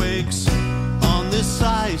earthquakes on this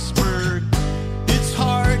iceberg. It's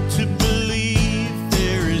hard to believe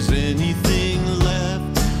there is anything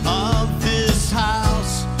left of this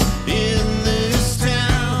house in this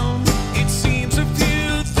town. It seems a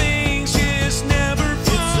few things just never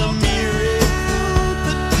It's a miracle,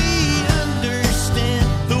 but we understand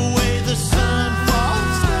the way the sun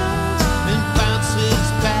falls down and bounces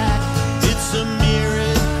back. It's a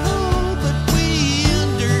miracle, but we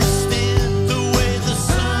understand the way the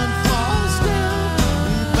sun falls down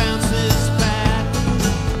and bounces back.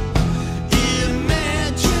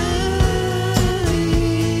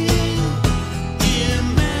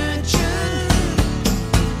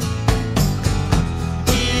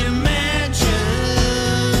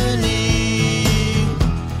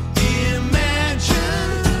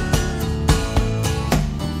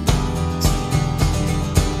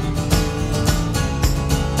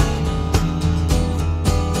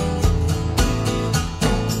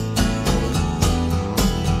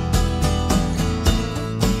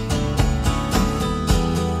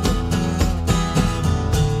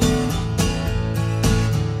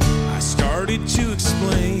 I started to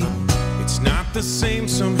explain it's not the same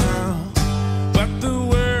somehow, but the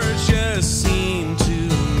words just seem to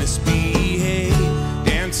misbehave.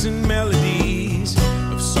 Dancing melodies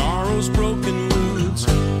of sorrow's broken moods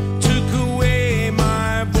took away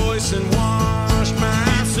my voice and washed my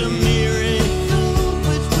It's a miracle,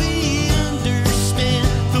 but we understand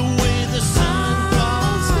the way the sun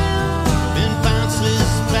falls down and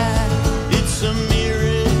bounces back. It's a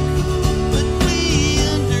miracle, but we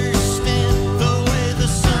understand the way the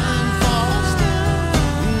sun falls down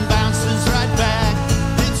and bounces right back.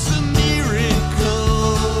 It's a miracle.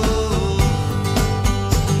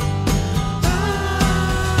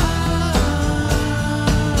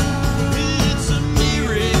 It's a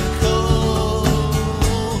miracle.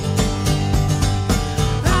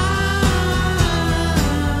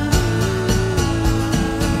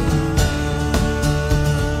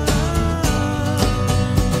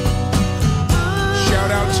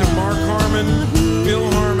 Shout out to Mark Harmon, Bill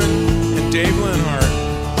Harmon, and Dave Lenhart.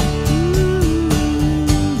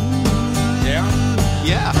 Yeah?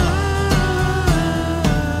 Yeah.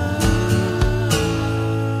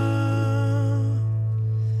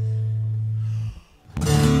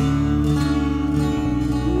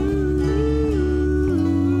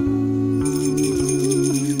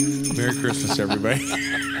 Merry Christmas, everybody.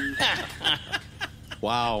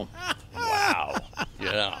 Wow. Wow.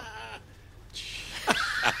 Yeah.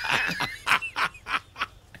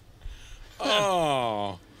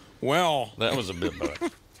 Oh, well, That was a bit much.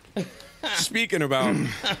 speaking about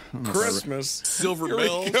Christmas, Silver here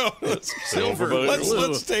bells. we go. Silver.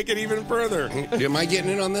 Let's take it even further. Am I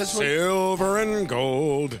getting in on this one? Silver and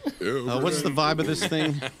gold. What's the vibe of this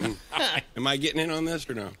thing? Am I getting in on this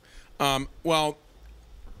or no? Well,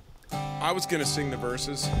 I was going to sing the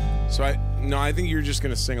verses, so I think you're just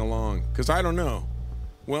going to sing along because I don't know.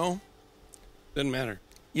 Well, Doesn't matter.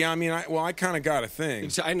 yeah, I mean, I kind of got a thing,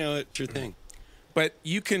 I know it's your thing. but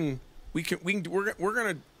we're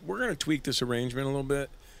gonna tweak this arrangement a little bit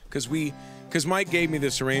because Mike gave me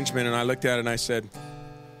this arrangement and I looked at it and I said.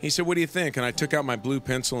 He said, "What do you think?" And I took out my blue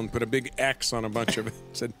pencil and put a big X on a bunch of it.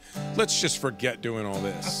 Said, "Let's just forget doing all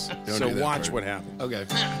this." So do that watch part. what happens. Okay.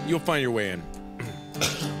 You'll find your way in.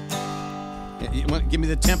 You want to give me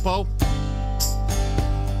the tempo?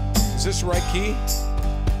 Is this the right key?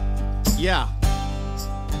 Yeah.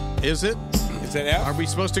 Is it? Is that F? Are we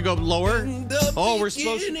supposed to go lower? Oh, we're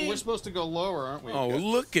supposed to go lower, aren't we? Oh,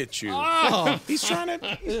 look at you! Oh, He's trying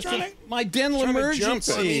to. my dental Trying to jump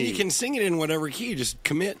emergency. it. I mean, you can sing it in whatever key. Just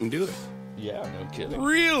commit and do it. Yeah, no kidding.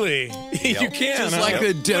 Really? You can. Just huh? like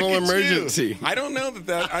the dental Look at you. emergency. I don't know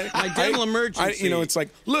that. My dental emergency. It's like,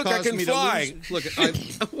 look, I caused can me to fly.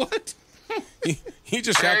 lose- what? You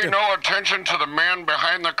just have to. attention to the man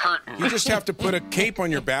behind the curtain. You just have to put a cape on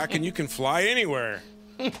your back, and you can fly anywhere.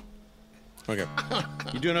 Okay.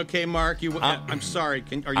 You doing okay, Mark? I'm sorry.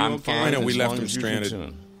 Are you I'm okay? fine. I know, we as left long him as you can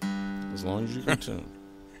stranded. tune. As long as you can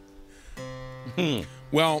tune.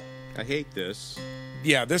 Well, I hate this.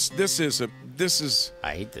 yeah. This is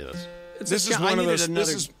I hate this. this is one of those.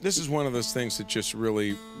 This is one of those things that just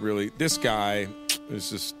really. This guy is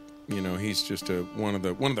just. He's just one of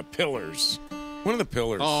the pillars. One of the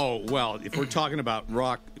pillars. Oh, well, if we're talking about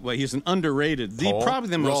rock, well, he's an underrated. Probably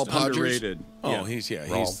the most Raul Podgers? underrated. Oh, Yeah.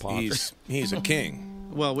 he's a king.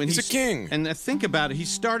 Well, when He's a king. And think about it, he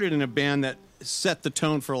started in a band that set the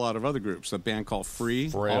tone for a lot of other groups. A band called Free,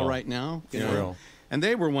 Frail. All Right Now. you know? Frail. And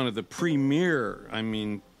they were one of the premier. I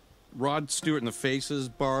mean, Rod Stewart and the Faces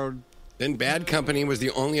borrowed. Then Bad Company was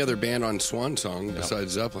the only other band on Swan Song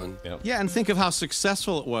besides Zeppelin. Yep. Yeah, and think of how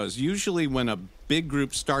successful it was. Usually, when a big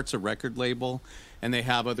group starts a record label and they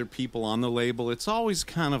have other people on the label, it's always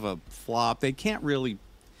kind of a flop. They can't really,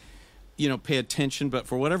 pay attention. But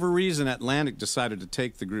for whatever reason, Atlantic decided to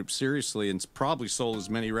take the group seriously and probably sold as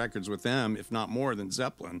many records with them, if not more, than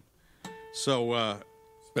Zeppelin. So,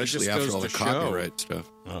 Especially it just after goes all the to show. copyright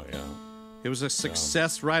stuff. Oh, yeah. It was a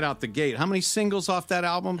success right out the gate. How many singles off that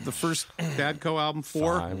album? The first Badco album?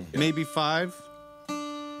 4? 5. Maybe 5?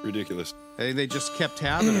 Ridiculous. They just kept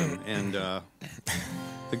having them. And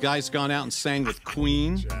the guy's gone out and sang with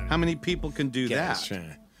Queen. How many people can do that?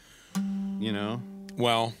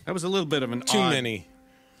 Well, That was a little bit of an too odd- many.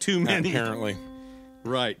 Too many. Apparently.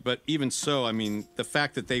 Right. But even so, I mean, the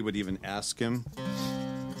fact that they would even ask him.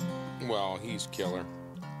 Well, he's killer.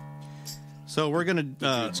 So we're going to...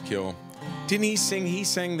 Dude's kill. Didn't he sing? He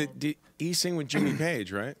sang with Jimmy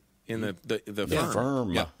Page, right? In the Firm.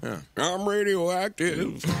 Firm. Yeah. I'm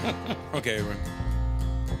radioactive. Okay.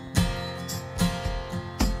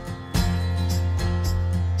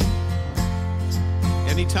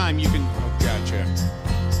 anytime you can... Gotcha.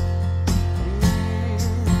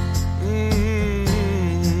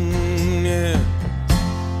 Yeah.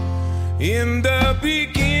 In the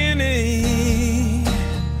beginning,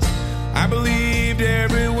 I believed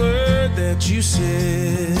every word that you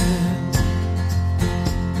said.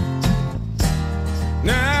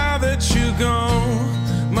 Now that you're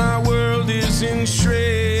gone, my world is in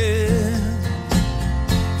shreds.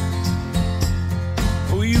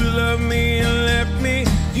 Oh, you love me and left me.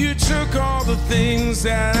 You took all the things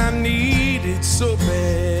that I needed so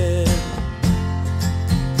bad.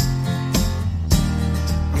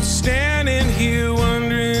 I'm standing here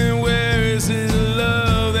wondering, where is this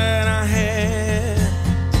love that I had?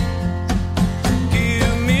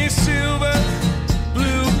 Give me silver,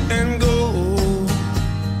 blue, and gold,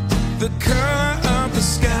 the color of the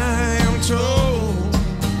sky, I'm told.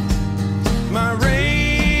 My rainbow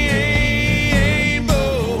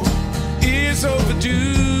is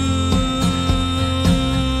overdue.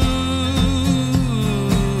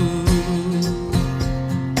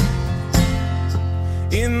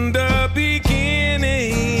 In the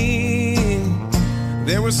beginning,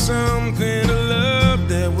 there was something to love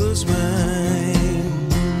that was mine.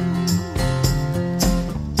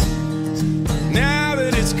 Now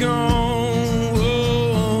that it's gone,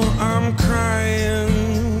 oh, I'm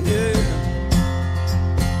crying, yeah.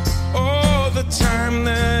 Oh, the time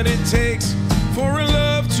that it takes for a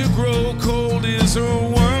love to grow cold is a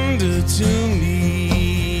wonder to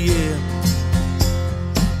me, yeah.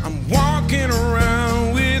 I'm walking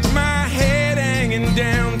around with my head hanging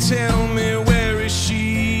down. Tell me, where is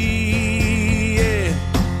she? Yeah.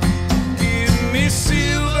 Give me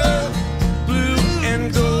silver, blue,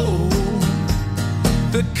 and gold,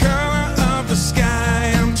 the color of the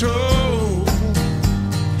sky, I'm told.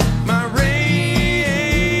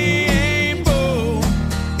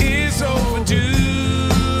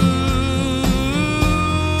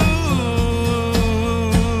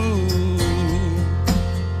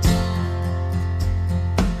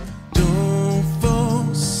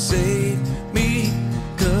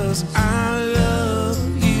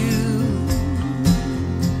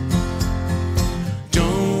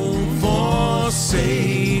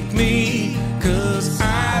 forsake me, 'cause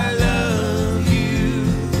I love you.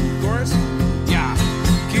 Chorus? Yeah.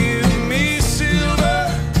 Give me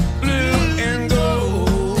silver, blue, and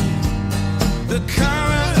gold, the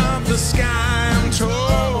color of the sky, I'm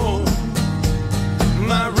told.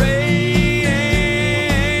 My rainbow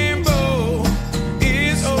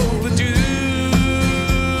is overdue.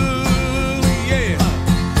 Yeah.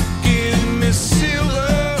 Give me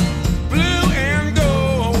silver, blue, and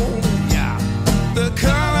gold, Yeah. the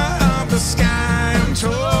color of the sky, I'm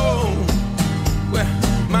told. Well,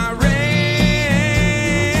 my rainbow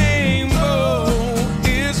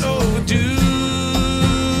is overdue.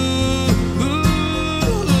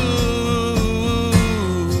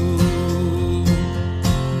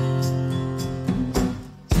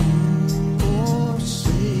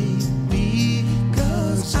 Forsake me,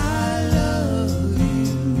 'cause I love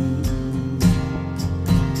you.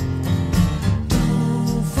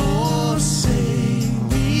 Don't forsake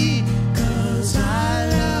me, 'cause I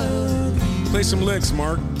love you. Play some licks,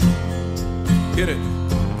 Mark. Hit it.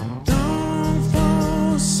 Don't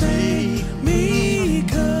forsake me,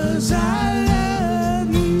 'cause I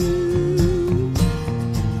love you.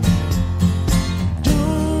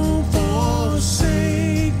 Don't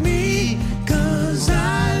forsake me, 'cause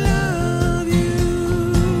I love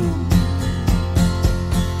you.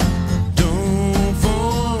 Don't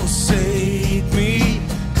forsake me,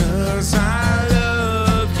 'cause I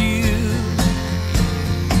love you.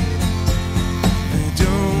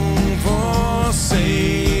 Don't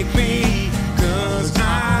forsake me, 'cause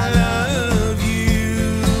I love you.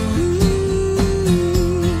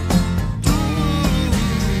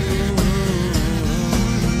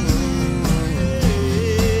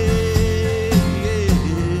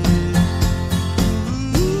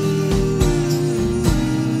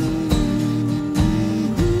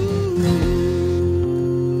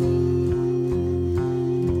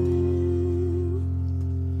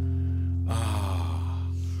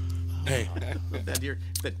 Hey,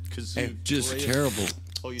 That kazoo. Just terrible.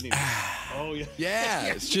 Oh, you need. Oh, yeah. Yeah,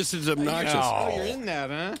 it's just as obnoxious. Oh, you're in that,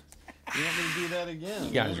 huh? You want me to do that again?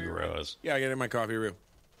 You guys are gross. yeah, I get in my coffee real.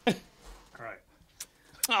 All right.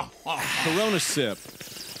 Corona sip.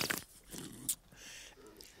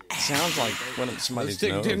 Sounds like one of somebody's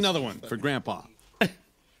Take nose. another one for Grandpa.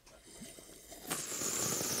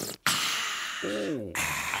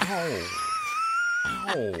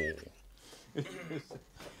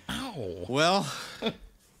 Ow. Well,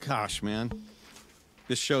 gosh, man.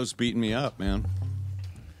 This show's beating me up, man.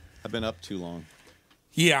 I've been up too long.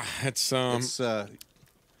 Yeah, it's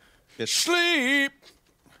sleep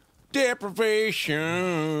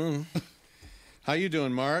deprivation. How you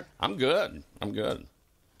doing, Mark? I'm good. I'm good.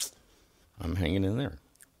 I'm hanging in there.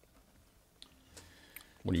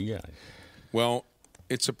 What do you got? Well,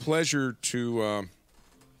 it's a pleasure to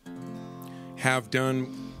have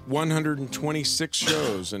done 126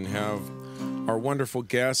 shows and have our wonderful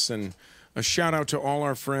guests, and a shout out to all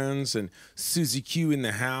our friends and Susie Q in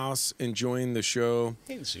the house enjoying the show.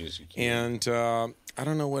 Hey, Susie Q. And I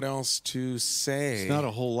don't know what else to say. It's not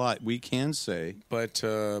a whole lot we can say. But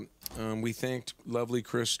we thanked lovely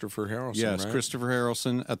Christopher Harrelson. Yes, right? Christopher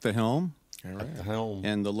Harrelson at the helm, All right. The helm.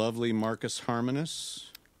 and the lovely Marcus Harmonis.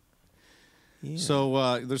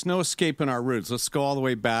 So there's no escaping our roots. Let's go all the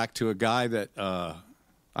way back to a guy that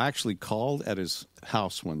I actually called at his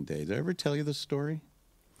house one day. Did I ever tell you this story?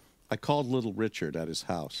 I called Little Richard at his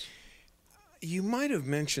house. You might have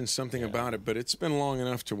mentioned something about it, but it's been long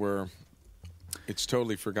enough to where it's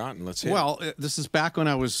totally forgotten. Let's hear it. Well, this is back when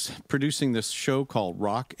I was producing this show called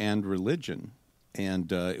Rock and Religion, and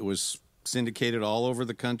it was syndicated all over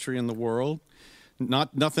the country and the world.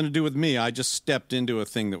 Nothing to do with me. I just stepped into a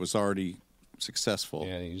thing that was already successful.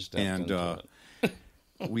 Yeah, you stepped and into it.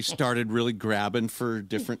 we started really grabbing for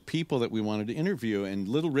different people that we wanted to interview. And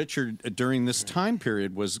Little Richard, during this time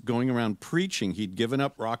period, was going around preaching. He'd given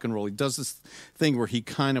up rock and roll. He does this thing where he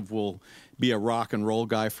kind of will be a rock and roll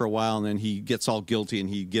guy for a while, and then he gets all guilty and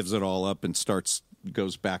he gives it all up and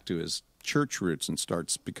goes back to his church roots and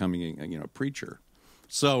starts becoming a preacher.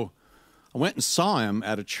 So I went and saw him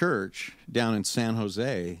at a church down in San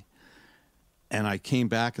Jose. And I came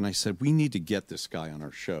back and I said, we need to get this guy on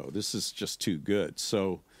our show. This is just too good.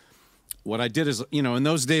 So what I did is, in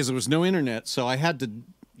those days there was no internet, so I had to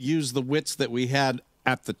use the wits that we had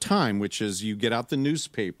at the time, which is you get out the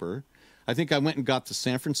newspaper. I think I went and got the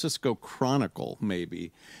San Francisco Chronicle,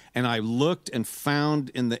 maybe, and I looked and found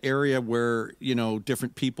in the area where,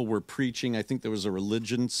 different people were preaching. I think there was a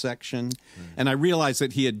religion section, and I realized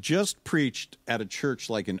that he had just preached at a church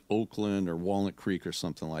like in Oakland or Walnut Creek or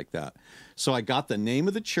something like that. So I got the name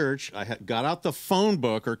of the church. I got out the phone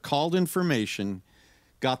book or called information,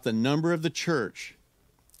 got the number of the church.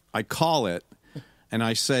 I call it, and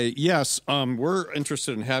I say, yes, we're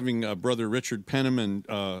interested in having Brother Richard Penniman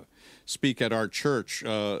speak at our church.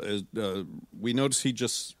 We noticed he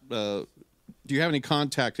just... do you have any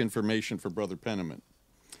contact information for Brother Penniman?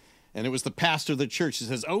 And it was the pastor of the church. He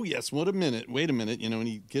says, oh, yes, wait a minute, and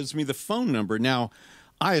he gives me the phone number. Now,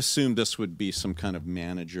 I assumed this would be some kind of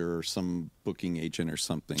manager or some booking agent or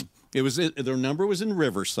something. Their number was in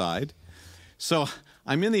Riverside. So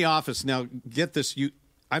I'm in the office. Now, get this.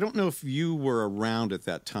 I don't know if you were around at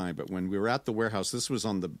that time, but when we were at the warehouse, this was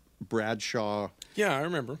on the Bradshaw Yeah, I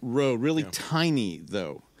remember. Road, really tiny,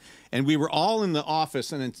 though. And we were all in the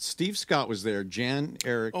office, and then Steve Scott was there, Jan,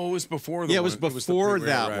 Eric. Oh, it was before it was before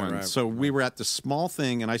that one. Right. So we were at the small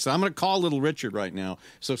thing, and I said, I'm going to call Little Richard right now.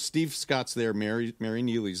 So Steve Scott's there, Mary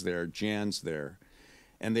Neely's there, Jan's there.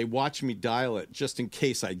 And they watched me dial it just in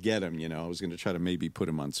case I get him, I was going to try to maybe put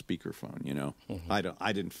him on speakerphone, Mm-hmm.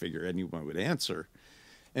 I didn't figure anyone would answer.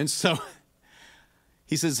 And so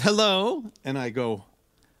he says, hello. And I go,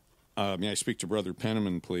 may I speak to Brother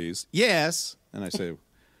Penniman, please? Yes. And I say,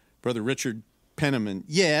 Brother Richard Penniman,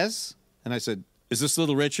 yes. And I said, is this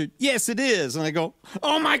Little Richard? Yes, it is. And I go,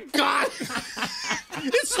 oh, my God.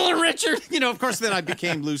 It's Little Richard. Of course, then I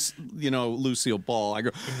became Lucille Ball. I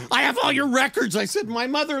go, I have all your records. I said, my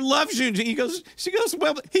mother loves you. He goes,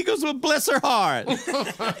 well, bless her heart.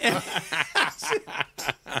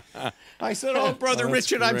 I said, oh, Brother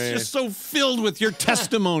Richard, great. I'm just so filled with your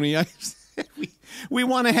testimony. I said, we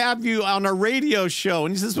want to have you on a radio show.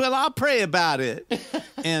 And he says, well, I'll pray about it.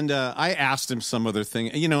 And I asked him some other thing,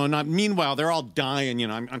 and meanwhile, they're all dying.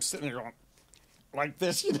 I'm sitting there going like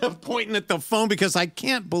this, pointing at the phone because I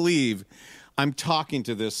can't believe I'm talking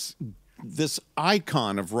to this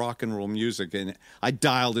icon of rock and roll music. And I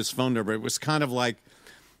dialed his phone number. It was kind of like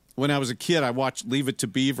when I was a kid, I watched Leave It to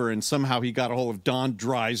Beaver, and somehow he got a hold of Don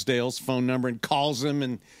Drysdale's phone number and calls him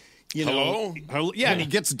and, Hello? Yeah, and he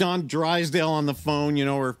gets Don Drysdale on the phone,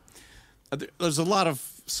 or there's a lot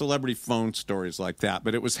of celebrity phone stories like that,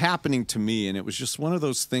 but it was happening to me, and it was just one of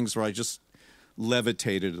those things where I just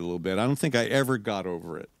levitated a little bit. I don't think I ever got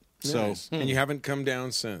over it. Nice. So, and you haven't come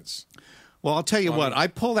down since. Well, I'll tell you what, I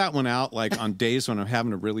pull that one out like on days when I'm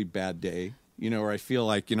having a really bad day, where I feel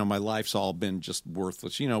like, my life's all been just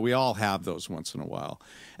worthless. We all have those once in a while.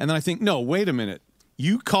 And then I think, no, wait a minute.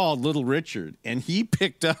 You called Little Richard, and he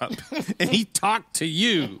picked up, and he talked to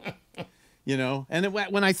you, And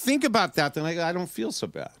when I think about that, then I don't feel so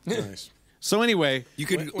bad. Nice. So anyway, you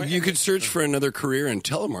could search for another career in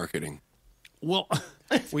telemarketing. Well,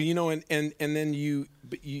 and then you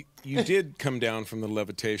did come down from the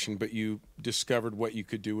levitation, but you discovered what you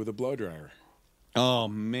could do with a blow dryer. Oh,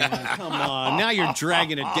 man, come on. Now you're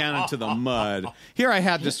dragging it down into the mud. Here I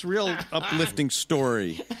had this real uplifting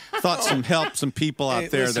story. Thought some people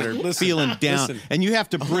out there that are feeling down. And you have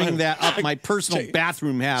to bring that up, my personal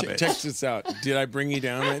bathroom habit. Check this out. Did I bring you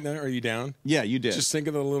down right now? Are you down? Yeah, you did. Just think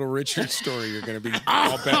of the Little Richard story. You're going to be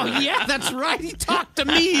all better. Oh, yeah, that's right. He talked to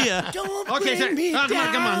me. Bring me down.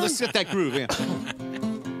 Come on. Let's get that groove in.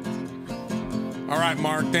 All right,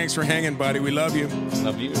 Mark. Thanks for hanging, buddy. We love you.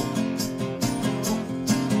 Love you.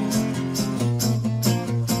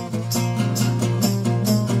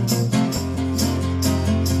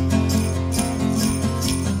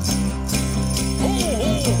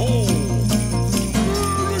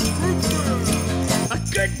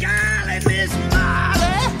 Good golly, Miss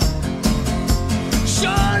Molly,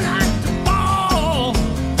 sure like the ball.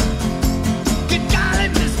 Good golly,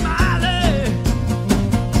 Miss Molly,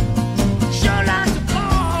 sure like the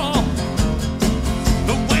ball.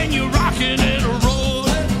 But when you're rocking and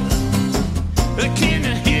rolling, can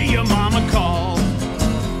you hear your mama call?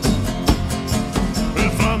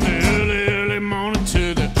 From the early, early morning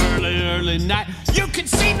to the early, early night, you can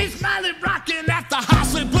see Miss Molly rocking at the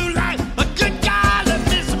house with blue light. A good guy.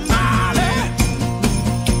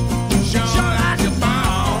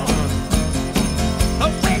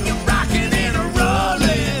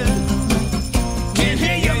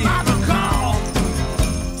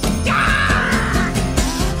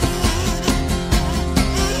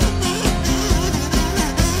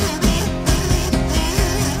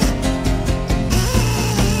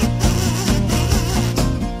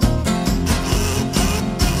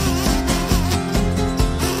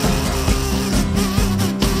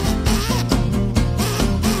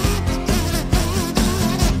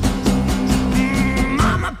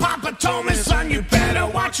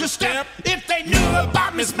 Your step. If they knew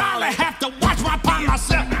about Miss Molly, have to watch my part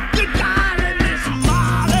myself. Good golly, Miss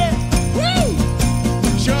Molly. Woo!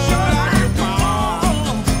 Sure like a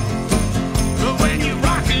ball. But when you're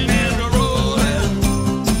rocking and rolling,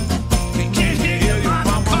 you can't hear your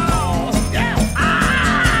mama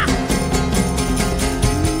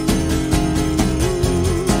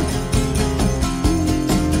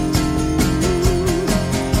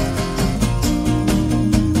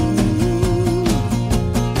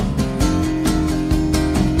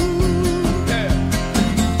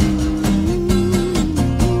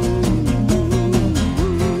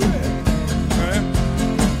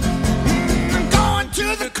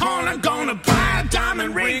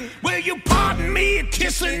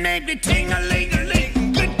kissing make me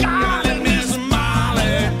ting-a-ling-a-ling. Good golly, Miss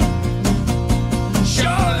Molly,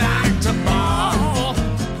 sure like to ball.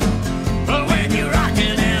 But when you're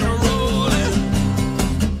rocking and rolling,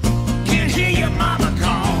 can hear your mama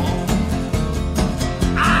call.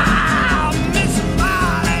 Ah, Miss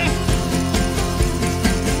Molly,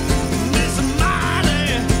 Miss Molly,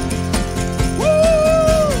 woo,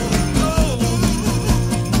 oh,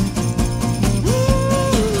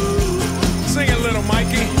 Sing it, little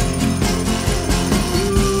Mikey.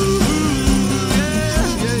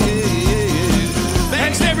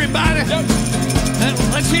 Thanks, everybody.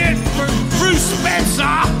 Let's hear it for Bruce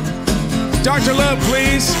Spencer. Dr. Love,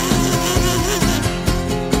 please.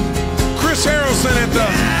 Chris Harrelson at the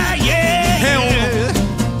helm.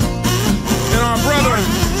 And our brother,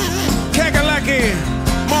 Kakalaki,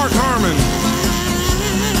 Mark Harmon.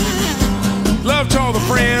 Love to all the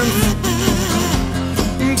friends.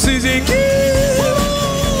 CZ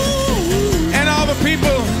and all the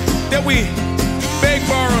people that we beg,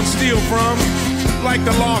 borrow, and steal from, like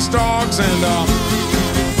the Lost Dogs and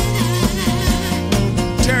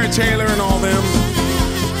Tara Taylor and all them.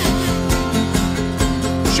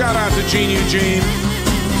 Shout out to Gene Eugene.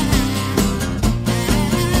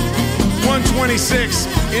 126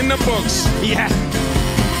 in the books. Yeah.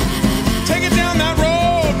 Take it down that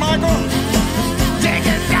road, Michael. Take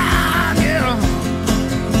it down, yeah.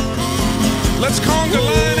 Let's conga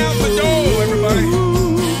line